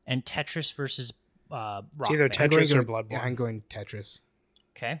Bloodborne and Tetris versus Rock either Band. Tetris I'm going to or go- Bloodborne. Yeah, I'm going Tetris.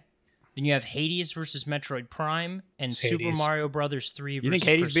 Okay. Then you have Hades versus Metroid Prime and It's Super Hades. Mario Brothers 3 You versus think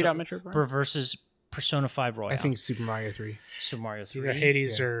Hades beat out Metroid Prime? versus Persona 5 Royale. I think Super Mario 3. Super Mario It's 3. either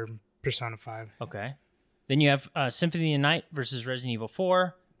Hades Yeah. or Persona 5. Okay. Then you have Symphony of the Night versus Resident Evil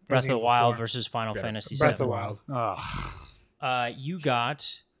 4, Breath Resident of the Evil Wild 4. versus Final Fantasy Breath 7. of the Wild. Ugh. You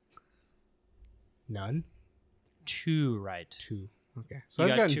got None. 2 right. 2. Okay. So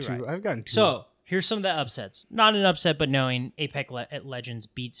You I've got gotten 2 two. right. I've gotten 2. So here's some of the upsets. Not an upset, but knowing Apex Legends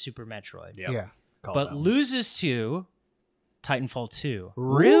beats Super Metroid. Yep. yeah. Call But that. loses to Titanfall 2.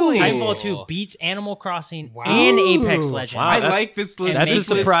 Really? Titanfall 2 beats Animal Crossing Wow. and Apex Ooh. Legends. Wow, I that's- like this list. that's a This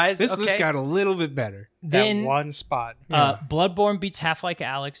list- surprise. This list Okay. got a little bit better. Then That one spot. Bloodborne beats Half-Life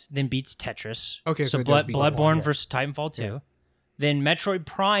Alex, then beats Tetris. Okay, so so it does beat Bloodborne Bloodborne, yeah. versus Titanfall 2. Yeah. Then Metroid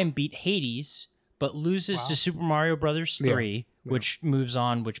Prime beat Hades, but loses Wow. to Super Mario Brothers Yeah. 3, which moves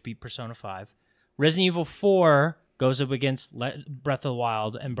on, which beat Persona 5. Resident Evil 4 goes up against Breath of the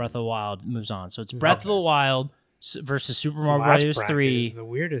Wild, and Breath of the Wild moves on. So it's Breath of the Wild versus Super This Mario last Brothers bracket 3, is the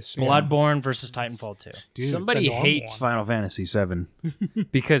weirdest. Bloodborne versus Titanfall 2. Dude, Somebody it's a normal hates one. Final Fantasy 7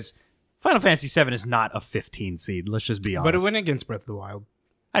 because Final Fantasy 7 is not a 15 seed. Let's just be honest. But it went against Breath of the Wild.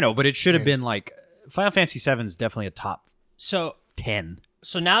 I know, but it should have Yeah. been like Final Fantasy 7 is definitely a top So 10.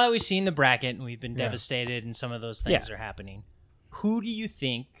 now that we've seen the bracket and we've been Yeah. devastated and some of those things Yeah. are happening, who do you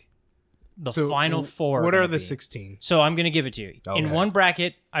think the So, final four What are are gonna the be? 16? So I'm going to give it to you. Okay. In one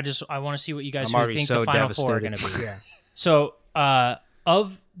bracket, I want to see what you guys I'm who already think so the final four are going devastated. to be. Yeah. So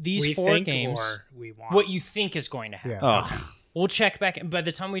of these we 4 think games, or we want. what you think is going to happen. Yeah. Ugh. We'll check back. By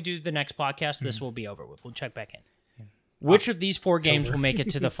the time we do the next podcast, this will be over with. We'll check back in. Which of these 4 games will make it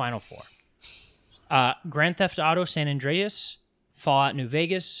to the final 4? Grand Theft Auto San Andreas, Fallout New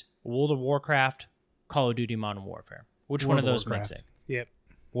Vegas, World of Warcraft, Call of Duty Modern Warfare. Which one World of of those makes Warcraft. it? Yep.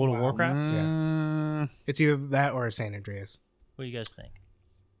 World of Wow. Warcraft? It's either that or San Andreas. What do you guys think?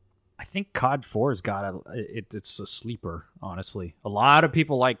 I think COD 4 has got it's a sleeper, honestly. A lot of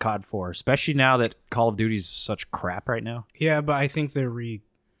people like COD 4, especially now that Call of Duty is such crap right now. Yeah, but I think they're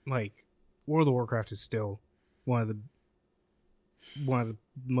World of Warcraft is still one of the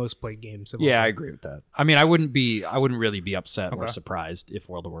most played games. Of all Yeah, I time. agree with that. I mean, I wouldn't really be upset or Okay. surprised if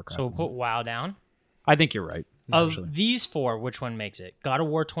World of Warcraft. So we'll won. put WoW down. I think you're right. Actually. Of these 4, which one makes it? God of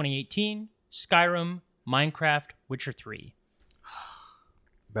War 2018, Skyrim, Minecraft, Witcher 3.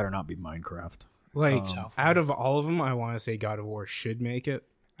 Better not be Minecraft. Like So- out of all of them, I want to say God of War should make it.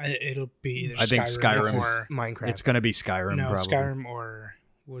 It'll be either I think Skyrim is- or Minecraft. It's going to be Skyrim, no probably. Skyrim or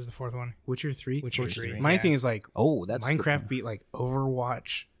what was the fourth one? Witcher 3. Witcher 3. My yeah. thing is Oh, that's a good Minecraft one. beat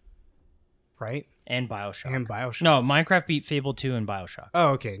Overwatch, right? And Bioshock. And Bioshock. No, Minecraft beat Fable 2 and Bioshock. Oh,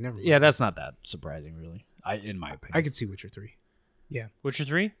 okay. Never mind. Yeah, that's not that surprising, really. In my opinion. I could see Witcher 3. Witcher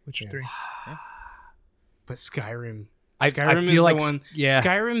 3? Witcher Yeah. 3. But Skyrim. I Skyrim feel is like the one. yeah.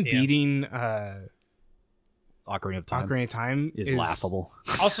 Skyrim Yeah. beating Ocarina of Time Ocarina of Time is laughable.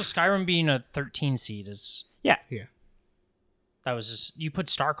 Also, Skyrim being a 13 seed is... Yeah. Yeah. That was just... You put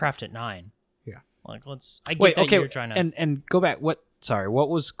StarCraft at 9. Yeah. Like, let's... I get Wait, that okay, you're trying to... and go back. What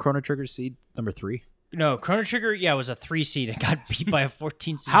was Chrono Trigger's seed number 3? No, Chrono Trigger, was a 3 seed and got beat by a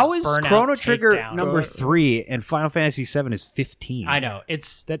 14 seed. How is Burnout Chrono Trigger takedown. number 3 and Final Fantasy 7 is 15? I know.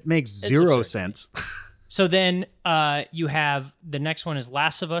 It's... That makes zero absurd. sense. So then you have... The next one is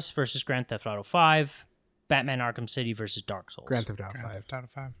Last of Us versus Grand Theft Auto 5. Batman Arkham City versus Dark Souls. Grand Theft Auto Grand 5. Theft Auto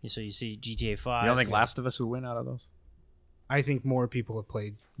 5. So you see GTA 5. You don't think Last of Us would win out of those? I think more people have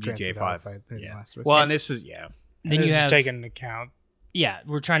played Grand GTA Theft Auto 5. 5 than Yeah. Last of Us. Well, and this is Then This you is have... taking into account. Yeah,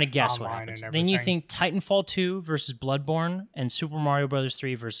 we're trying to guess what Online happens. and Then you everything. think Titanfall 2 versus Bloodborne and Super Mario Brothers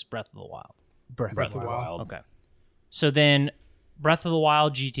 3 versus Breath of the Wild. Breath of the Wild. Okay. So then Breath of the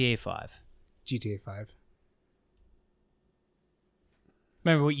Wild, GTA 5. GTA 5.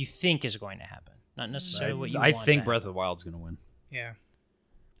 Remember what you think is going to happen, not necessarily what you I want think to Breath happen. of the Wild's going to win. Yeah.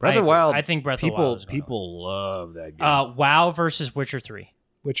 Breath I of the agree. Wild. I think Breath of the people Wild is gonna people love that game. WoW versus Witcher 3.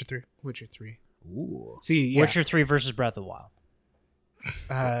 Witcher 3. Witcher 3. Ooh. See, yeah. Witcher 3 versus Breath of the Wild.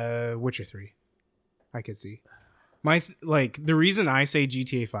 Witcher 3. I could see. The reason I say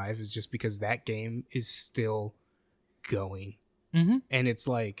GTA 5 is just because that game is still going. Mm-hmm. And it's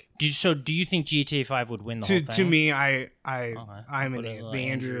like Do you think GTA 5 would win the whole thing? to me, I'm Put the little Andrew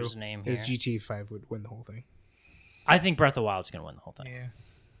Andrew's name is here. GTA 5 would win the whole thing. I think Breath of the Wild is going to win the whole thing. Yeah.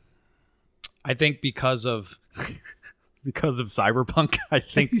 I think because of Cyberpunk, I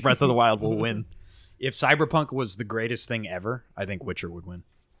think Breath of the Wild will win. If Cyberpunk was the greatest thing ever, I think Witcher would win.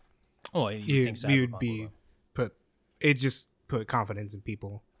 Oh, you think Cyberpunk You'd will be win. put confidence in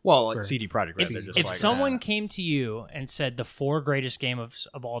people. Well, like Sure. CD Projekt Red, they're just If like, someone came to you and said the 4 greatest games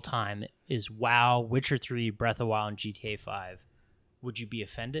of all time is WoW, Witcher 3, Breath of the Wild, and GTA 5, would you be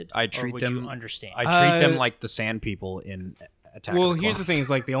offended? I or treat would them. you understand? I treat them Uh, like the sand people in Attack. Well, of the here's the Clones. thing: is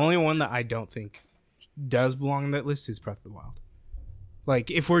like the only one that I don't think does belong on that list is Breath of the Wild. Like,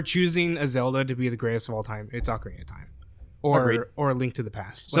 if we're choosing a Zelda to be the greatest of all time, it's Ocarina of Time, Agreed. or A Link to the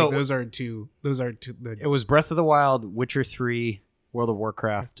Past. So- Like, those are two. It was Breath of the Wild, Witcher 3, World of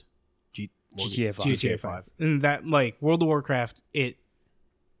Warcraft, GTA 5. GTA 5. And that, like, World of Warcraft, it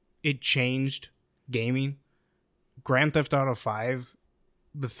changed gaming. Grand Theft Auto 5,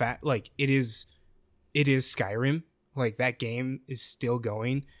 the fact, like, it is Skyrim. Like, that game is still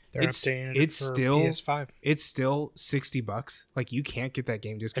going. They're updating it it's for still PS5. It's still $60. Like, you can't get that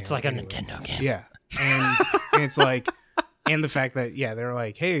game discounted. It's like a anywhere. Nintendo game. Yeah. And it's like, and the fact that, yeah, they're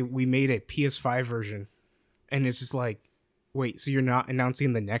like, hey, we made a PS5 version. And it's just like, wait, so you're not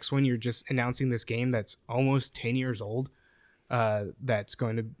announcing the next one? You're just announcing this game that's almost 10 years old. That's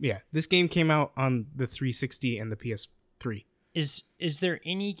going to, yeah. This game came out on the 360 and the PS3. Is there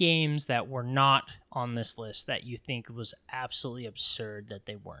any games that were not on this list that you think was absolutely absurd that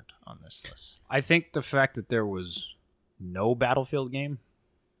they weren't on this list? I think the fact that there was no Battlefield game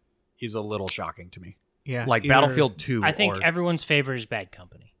is a little shocking to me. Yeah. Like either Battlefield 2. I think or, everyone's favorite is Bad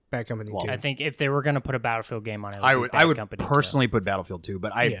Company. Bad Company Well, 2. I think if they were going to put a Battlefield game on it, I be would Bad I would Company 2. personally put Battlefield 2,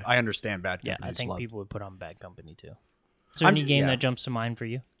 but Yeah. I understand Bad Yeah, Company's I think love. people would put on Bad Company too. Is there any game yeah. that jumps to mind for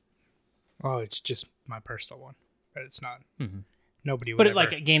you? Oh, it's just my personal one, but it's not. Mhm. Nobody would But ever.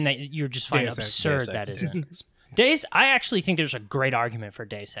 like a game that you just find Deus Ex. absurd Deus that Ex, isn't. Deus, I actually think there's a great argument for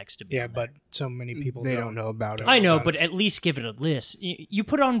Deus Ex to be. yeah, on there. but so many people they don't know about it. I know, So- but at least give it a list. You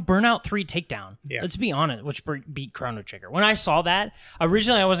put on Burnout 3 Takedown. Yeah. Let's be honest, which beat Chrono Trigger. When I saw that,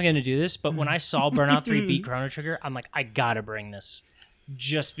 originally I wasn't going to do this, but when I saw Burnout 3 beat Chrono Trigger, I'm like, I gotta bring this,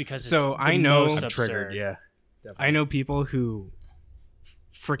 just because. So it's I the know- most I'm triggered, absurd. yeah. I know people who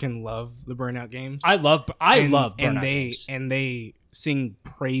freaking love the Burnout games. I love Burnout games. and they sing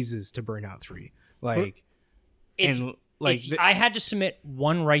praises to Burnout 3. Like If- and like if I had to submit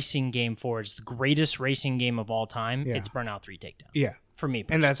one racing game for it's the greatest racing game of all time, Yeah. it's Burnout 3 Takedown. yeah. For me,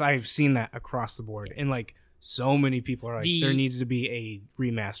 And that's I've seen that across the board. And like so many people are like The- there needs to be a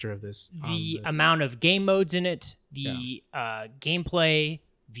remaster of this. on the amount of game modes in it, the gameplay,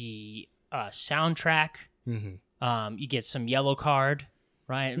 the soundtrack. Mhm. You get some Yellow Card,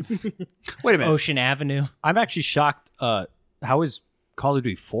 right? Wait a minute. Ocean Avenue. I'm actually shocked. How is Call of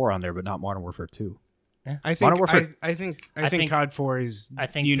Duty 4 on there, but not Modern Warfare 2? I think Modern Warfare- I think I think- COD 4 is I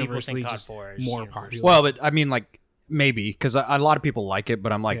think people universally think COD just 4 is more universally- popular. Well, but I mean, like, maybe, because a lot of people like it,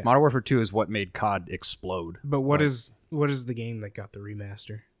 but I'm like, Yeah. Modern Warfare 2 is what made COD explode. but what Like, is the game that got the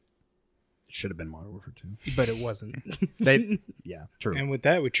remaster? It should have been Modern Warfare 2. But it wasn't. Yeah, true. And with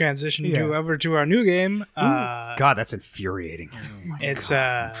that, we transition Yeah. over to our new game. God, that's infuriating. It's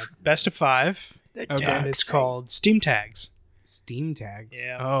best of 5, Okay. and it's called Steam Tags. Steam tags.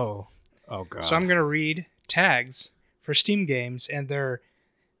 Yeah. Oh. Oh, God. So I'm gonna read tags for Steam games, and they're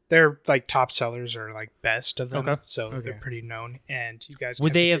like top sellers or like best of them. Okay. So Okay. they're pretty known, and you guys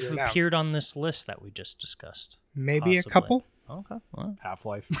Would can they have figure it out. appeared on this list that we just discussed? Maybe Possibly. a couple. Okay. Well,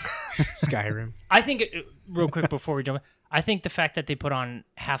 Half-Life. Skyrim. I think, real quick before we jump, I think the fact that they put on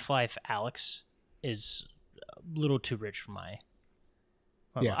Half-Life Alyx is a little too rich for my.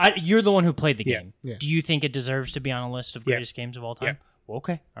 Yeah. You're the one who played the Yeah, game. yeah. Do you think it deserves to be on a list of Yeah. greatest games of all time? Yeah. Well,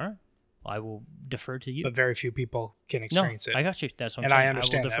 okay. All right. I will defer to you. But very few people can No, experience it. I got you. That's what I'm And saying. I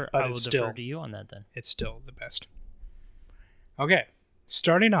understand will that, defer, but I will it's defer still- to you on that then. It's still the best. Okay,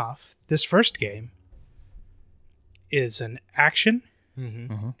 starting off, this first game is an action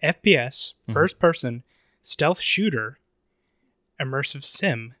Mm-hmm. FPS, first person, stealth shooter, immersive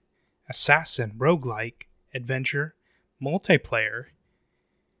sim, assassin, roguelike, adventure, multiplayer,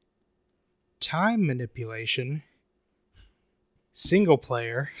 time manipulation, single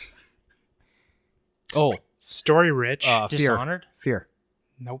player, Oh, story rich, Fear. Dishonored? Fear.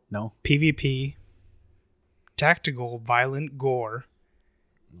 nope, No. PvP, tactical, violent gore,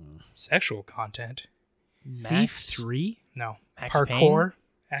 sexual content, Thief Max? 3? no, Max parkour,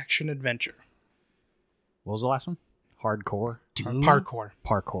 action adventure. What was the last one? Hardcore. Doom?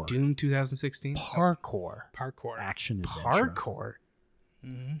 Parkour. Doom 2016. Parkour. Parkour. Action adventure. Hardcore.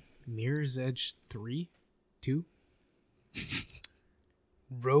 Mhm. Mirror's Edge 3? 2?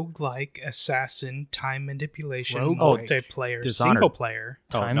 Roguelike assassin time manipulation Roguelike. multiplayer Dishonored. single player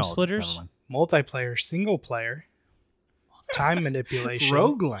Time splitters? never mind. multiplayer single player time manipulation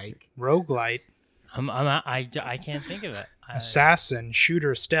Roguelike. roguelite I can't think of it. assassin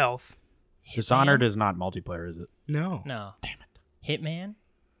shooter stealth Dishonored is not multiplayer, is it? No. No. Damn it. Hitman?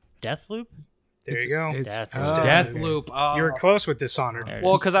 Deathloop? there you go Deathloop. Deathloop. Oh. you were close with Dishonored. There it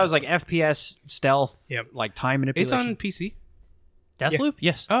Well, is. because I was like FPS, stealth, Yep. like time It's manipulation. on PC. Deathloop?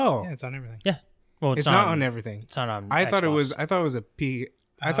 Yes. Oh. Yeah, it's on everything. Well, It's not on everything. It's not on. I thought it Xbox. was a P.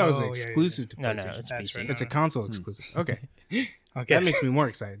 I thought it was Oh, yeah, exclusive to No, PlayStation. no, it's That's PC. right. It's a console exclusive. Okay. Okay, That makes me more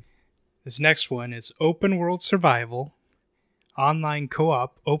excited. this next one is open world survival, online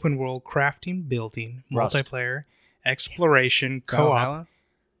co-op, open world crafting, building, Rust. multiplayer, exploration, co-op.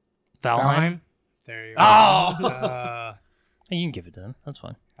 Valhalla? Valheim. There you go. Oh! You can give it to him. That's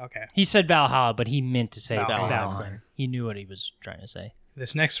fine. Okay. He said Valhalla, but he meant to say Valheim. Valheim. Sorry. He knew what he was trying to say.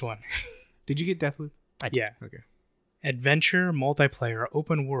 This next one. Did you get Deathloop? Yeah. Okay. Adventure, multiplayer,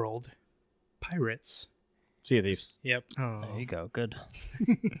 open world, pirates. See these. Yep. Oh. There you go. Good.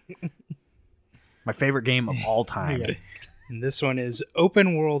 My favorite game of all time. And this one is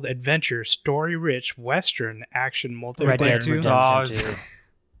open world adventure, story rich, western action multiplayer. Red Dead 2? Redemption Oh, 2.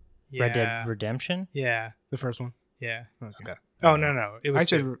 Yeah. Red Dead Redemption? Yeah. The first one. Yeah. Okay. Oh no. It was I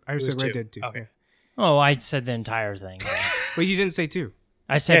said two. I It was said Red two. Dead 2. Okay. Oh, I said the entire thing. But you didn't say 2.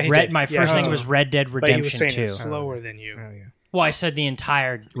 I said he Red. did. My Yeah, first thing oh. was Red Dead But he was Redemption saying 2. it slower than you. Oh yeah. Well, I said the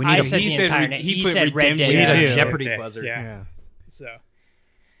entire. We need I a- said he the said entire. re- He he put said Red Redemption. Dead We need a 2. Jeopardy Okay. buzzer. Yeah. Yeah. So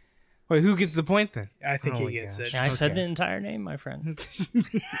Wait, who gets the point then? I think Oh he my gets gosh. it. Yeah, I said Okay. the entire name, my friend.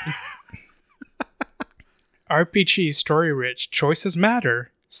 RPG, story rich, choices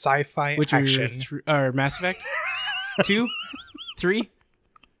matter, sci-fi Which action. are Mass Effect? 2? 3?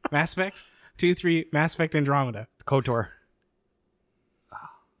 Mass Effect? 2, 3, Mass Effect Andromeda. KOTOR.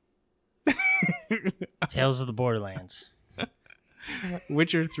 Tales of the Borderlands.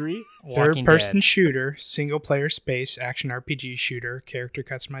 Witcher 3? Walking Third-person Dead. shooter, single-player space action RPG shooter, character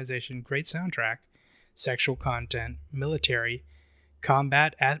customization, great soundtrack, sexual content, military,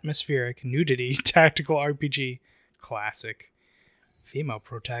 combat, atmospheric, nudity, tactical RPG, classic, female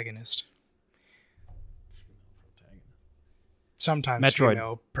protagonist. Sometimes Metroid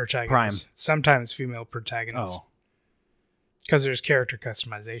female protagonist. Prime. Sometimes female protagonist. Oh. Because there's character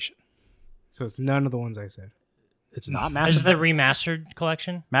customization. So it's none of the ones I said. It's not Mass This is the Effect. remastered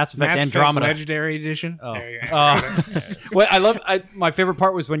collection. Mass Effect Mass Effect Andromeda. Legendary Edition. Oh. There you go. What I love, my favorite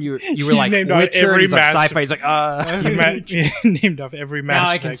part was when you were like named out Witcher, and every he's like Mass- sci-fi. He's like, You named off every Mass Now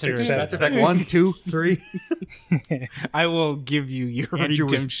I Effect consider it except- Mass Effect 1, 2, 3. I will give you your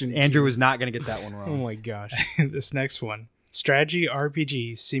redemption. Andrew was not going to get that one Oh wrong. my gosh. This next one. Strategy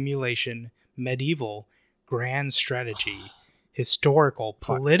RPG, simulation, medieval, grand strategy, historical,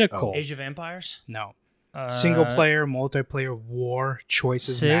 political. Age of Empires. No. Single player, multiplayer, war,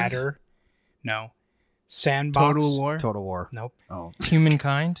 choices Civ? matter. No. Sandbox. Total War. Total War. Nope. Oh,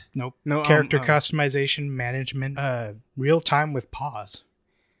 Humankind. Nope. No, Character customization, management, real time with pause.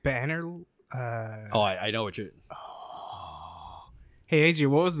 Banner. I know what you. Hey AJ,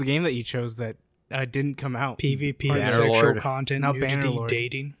 what was the game that you chose that didn't come out? PvP, Bannerlord. sexual content, Not nudity, Bannerlord.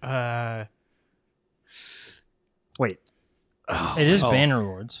 dating. Wait. It is Oh.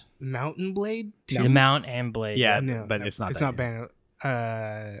 Bannerlords. Mountain Blade. The Mount and Blade. Yeah, No, but no, it's not. It's that not game.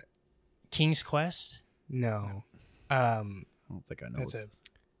 Banner. King's Quest. No. I don't think I know. That's it.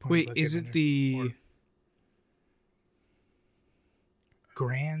 Wait, is it the?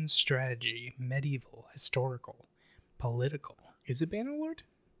 Grand strategy, medieval, historical, political. Is it Bannerlord?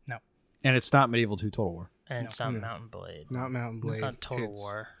 And it's not Medieval 2 Total War. And it's not No. Mountain Blade. Not Mountain Blade. It's not Total It's-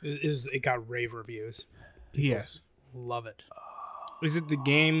 War. It got rave reviews. Yes. Love it. Is it the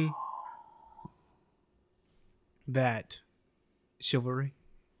game that Chivalry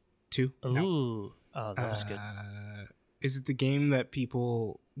 2? Ooh. Oh, that was good. Is it the game that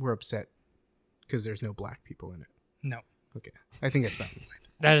people were upset because there's no black people in it? No. Okay. I think that's Mountain Blade.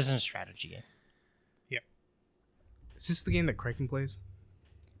 That isn't a strategy game. Is this the game that Kraken plays?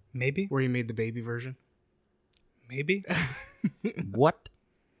 Maybe. Where he made the baby version? Maybe. What?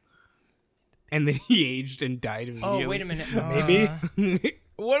 And then he aged and died immediately. Oh, wait a minute. Maybe.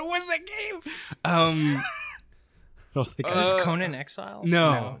 What was that game? I don't think Is this Conan Exiles?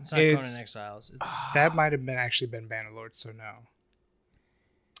 no, it's not it's- Conan Exiles. It's, That might have been actually been Bannerlord, so no.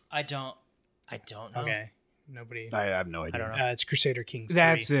 I don't know. Okay. Nobody. I have no idea. I don't know. It's Crusader Kings.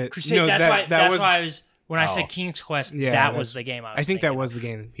 That's 3. it. Crusade. No, that's that, why. that That's was, why I was When I Oh. said King's Quest, Yeah, that was that's- the game I was I think that thinking was of. the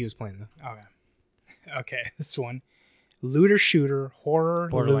game he was playing though. Okay, this one. Looter shooter, horror,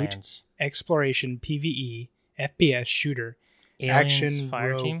 loot, Borderlands. exploration, PvE, FPS shooter, Aliens, action,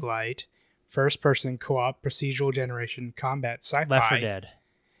 Fire Team, roguelite, first person co-op, procedural generation, combat, sci-fi, Left 4 Dead.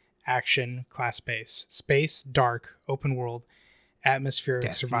 action, class-based, space, dark, open world, atmospheric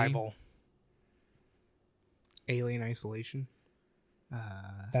Destiny. survival. Alien Isolation.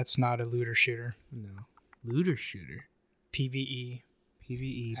 That's not a looter shooter. No. Looter shooter. PvE,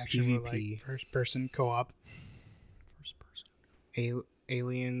 PvE, action, PvP. roguelite, first person co-op. First person.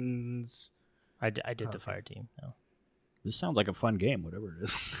 Aliens. I did the Fire Team. No. This sounds like a fun game, whatever it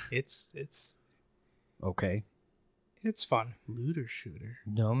is. It's Okay. it's fun. Looter shooter.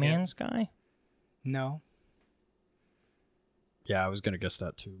 No Man's Sky? No, Yeah, I was gonna guess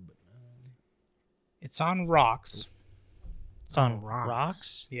that too. But it's on rocks. It's on Rocks.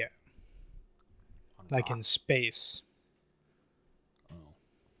 rocks? Yeah, like in space.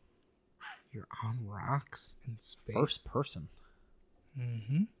 You're on rocks in space. First person.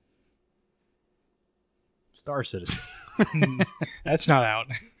 Mm-hmm. Star Citizen. That's not out.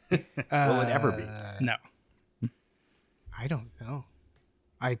 Will it ever be? No. I don't know.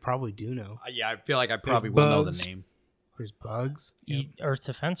 I probably do know. Yeah, I feel like I probably There's will know the bugs. name. There's bugs. Earth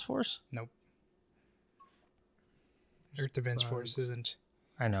Defense Force? Nope. Earth Defense Force Bugs. isn't.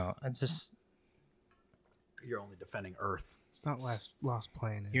 I know. It's just You're only defending Earth. It's not Lost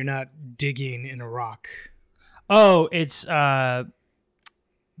Planet. You're not digging in a rock. Oh, it's the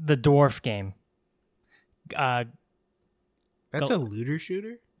dwarf game. That's Go- a looter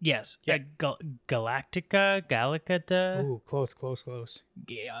shooter? Yes. Yeah. Galactica? Galacata? Ooh, close, close, close.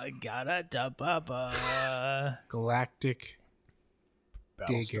 Galactic. Battlestar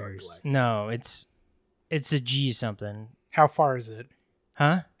Diggers. Galactica. No, it's a G something. How far is it?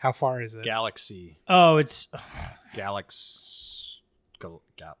 Huh? How far is it? Galaxy. Oh, it's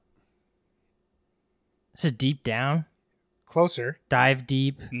it's a deep down. Closer. Dive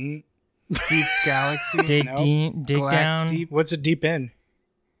deep. Mm, Deep Galaxy. Dig No. deep. Dig down. Deep, what's it deep in?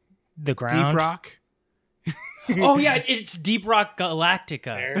 The ground. deep Rock. Oh yeah, it's Deep Rock Galactica.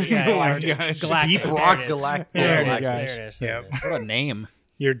 There you Yeah, go. yeah, Oh my gosh. Galactic. Deep There Rock it is. Galactic. There it Oh my is. gosh. There it is. There Yep. it is. What a name.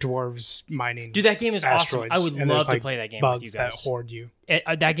 Your dwarves mining. Dude, that game is awesome. asteroids. I would and love there's, to like, play that game bugs with you that guys. hoard you.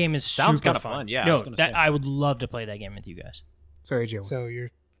 That game is Sounds super kinda fun, yeah, I No, was gonna say. I would love to play that game with you guys. Sorry, Joe. So you're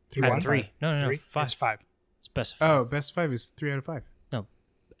I have 3-1? three. No, 3? 5. It's 5. It's best of 5. Oh, best 5 is 3 out of 5.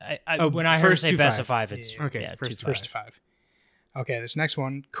 When I heard first say to best 5. of 5, it's Yeah. Okay, yeah, first 2 to 5. First 5. Okay, this next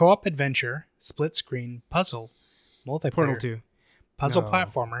one. Co-op adventure, split screen, puzzle, multiplayer. Portal 2. Puzzle No.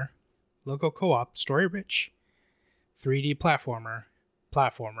 platformer, local co-op, story rich, 3D platformer,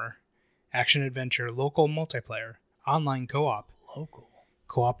 action adventure, local multiplayer, online co-op, Local.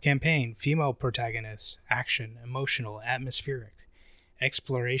 co-op campaign, female protagonist, action, emotional, atmospheric,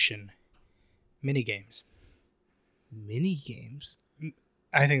 exploration, minigames. Mini games.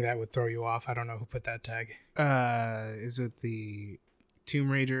 I think that would throw you off. I don't know who put that tag. Is it the Tomb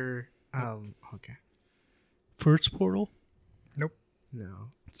Raider? Okay. First Portal? Nope.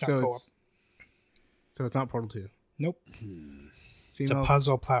 No. It's not so co-op. it's not Portal 2. Nope. It's a Female-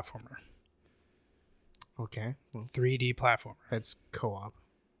 puzzle platformer, Okay. Well, 3D platformer, that's co-op.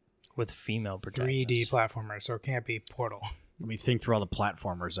 With female 3D protagonists. platformer. So it can't be Portal. Let me think through all the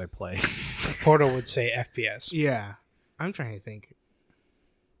platformers I play. Portal would say FPS. Yeah. I'm trying to think.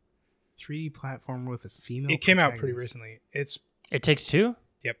 3D platformer with a female. It came out pretty protagonist. recently. It's It Takes Two?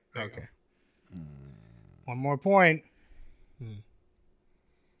 yep. there you Okay. go. One more point. The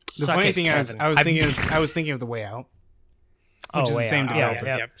Suck funny it, thing is, Kevin. I was thinking of The Way Out. Oh, which is the Way same Out. developer.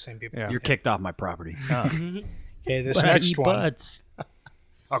 Yeah, Yep, same people. Yeah. You're kicked off my property. Okay, this But I next eat one. butts.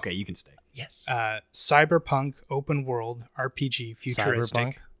 Okay, you can stay. Yes. Cyberpunk open world RPG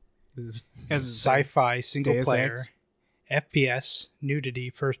futuristic Cyberpunk? sci-fi single Deus player Ex? FPS nudity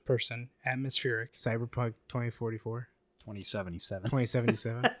first person atmospheric Cyberpunk 2044. 2077.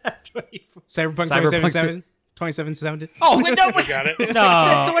 2077. 24. Cyberpunk Cyberpunk 2077. Oh, no, but got it.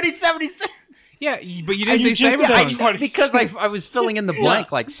 No. 2077. Yeah, but you didn't You say just said Cyberpunk. Because I was filling in the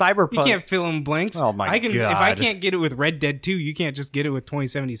blank like Cyberpunk. You can't fill in blanks. Oh my I can, If I God. can't get it with Red Dead 2, you can't just get it with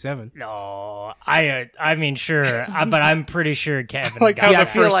 2077. No, I mean sure, but I'm pretty sure Kevin Like got how See, the I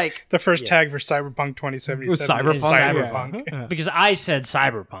feel first, like the first tag for Cyberpunk 2077 Was is Cyberpunk? Cyberpunk. Yeah. because I said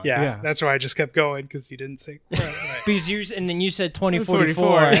Cyberpunk. Yeah, Yeah. that's why I just kept going because you didn't say. Right. Because you and then you said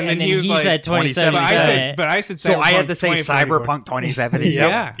 2044, and then he was like, said 27. But I 2077. said, but I said so I had to say 2044. Cyberpunk 2077.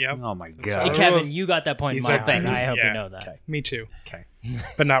 Yeah. Yep. Oh my Hey, god. Kevin, Kevin, was- you got that point in He's my like, heart. thank I you. hope Yeah. you know that. Okay. Me too, Okay.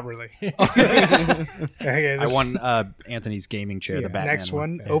 but not really. Okay, I this- won Anthony's gaming chair, the Batman Next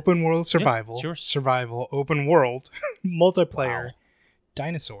one, Yeah. open world survival. it's yours. Survival, open world, multiplayer, Wow.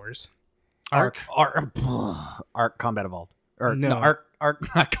 dinosaurs. Arc Combat Evolved. Or no, No.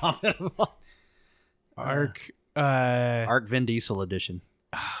 Arc not Combat Evolved. Arc. Arc Vin Diesel edition.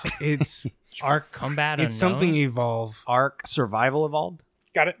 It's Arc Combat it's something Unknown? Evolve. Arc Survival Evolved.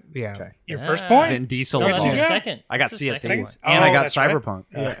 Got it. Yeah. Okay. Your Ah. first point. Vin Diesel No, that's Evolved. the Yeah. second. I got That's Sea the of second Thieves. one. And I Oh, got that's right. Cyberpunk.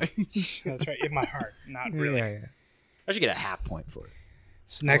 Yeah. That's right. In my heart, not really. Yeah, yeah. I should get a half point for it.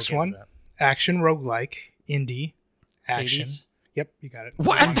 This next Okay one, with that. action roguelike, indie, action. Hades? Yep, you got it.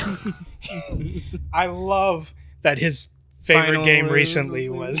 What? I love that his favorite Final game was- recently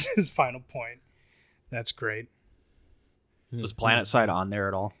was his Final Point. That's great. Was PlanetSide on there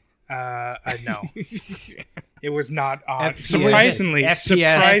at all? I know. It was not on. FPS. Surprisingly,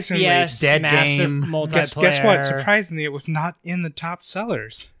 surprisingly, FPS, Dead massive Game. multiplayer. guess what? Surprisingly, it was not in the top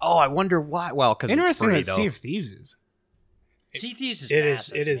sellers. Oh, I wonder why. Well, because it's Interesting free, that though. Sea of Thieves is. Sea Thieves is It is.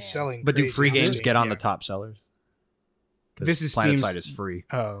 massive, It is man. selling. But do crazy free on games Steam, get on yeah. the top sellers? 'Cause This is PlanetSide Steam's- is free.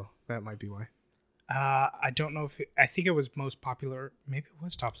 Oh, that might be why. I don't know if I think it was most popular. Maybe it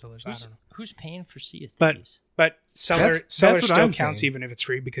was top sellers. I Who's, don't know. who's paying for Sea of But- Thieves? But seller That's seller what still I'm counts saying. even if it's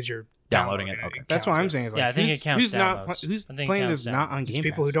free because you're Downloading it, okay. That's what counts I'm it. saying. Is like, Yeah, I think who's, it counts who's not downloads. who's I think it playing counts this not on It's Game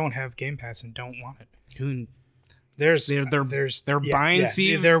people who Pass? don't have Game Pass and don't want it. Who There's they're yeah, buying yeah,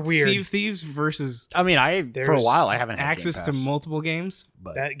 Sea they're weird. Sea of Thieves versus I mean, for a There's while I haven't had access Game to Pass, multiple games.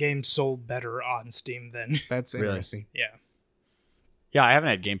 but That game sold better on Steam than That's Really? interesting. yeah. yeah, I haven't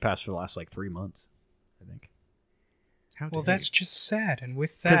had Game Pass for the last like 3 months. I think. How Well, dare that's just sad. And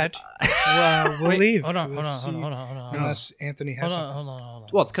with 'Cause that, we'll leave. Hold on, We'll hold on, see. hold on, hold on. Unless Anthony has Hold something. on, hold on, hold on.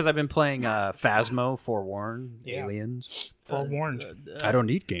 Well, it's because I've been playing Phasmo, Forewarned, Yeah. Aliens. Forewarned. I don't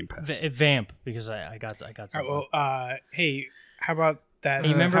need Game Pass. Vamp because I got something. Well, hey, how about that?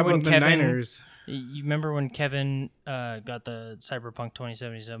 You remember how when about the Kevin- Niners? You remember when Kevin got the Cyberpunk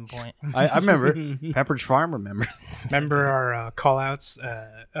 2077 point? I remember. Pepperidge Farm remembers. Remember our call outs,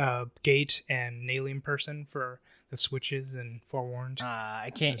 Gate and Alien Person for the Switches and Forewarned?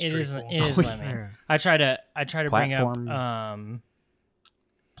 I can't. That's It pretty is. cool. It is lemming. Yeah. I try to bring up Platform.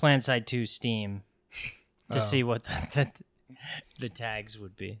 PlanSide 2 Steam to Oh. see what the tags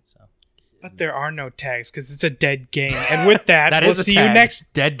would be. So But there are no tags because it's a dead game. And with that, That we'll is a see you tag.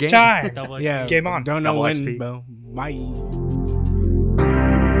 next Dead game. time. double XP. Yeah, Game on. Don't know Double when. XP. Bo. Bye.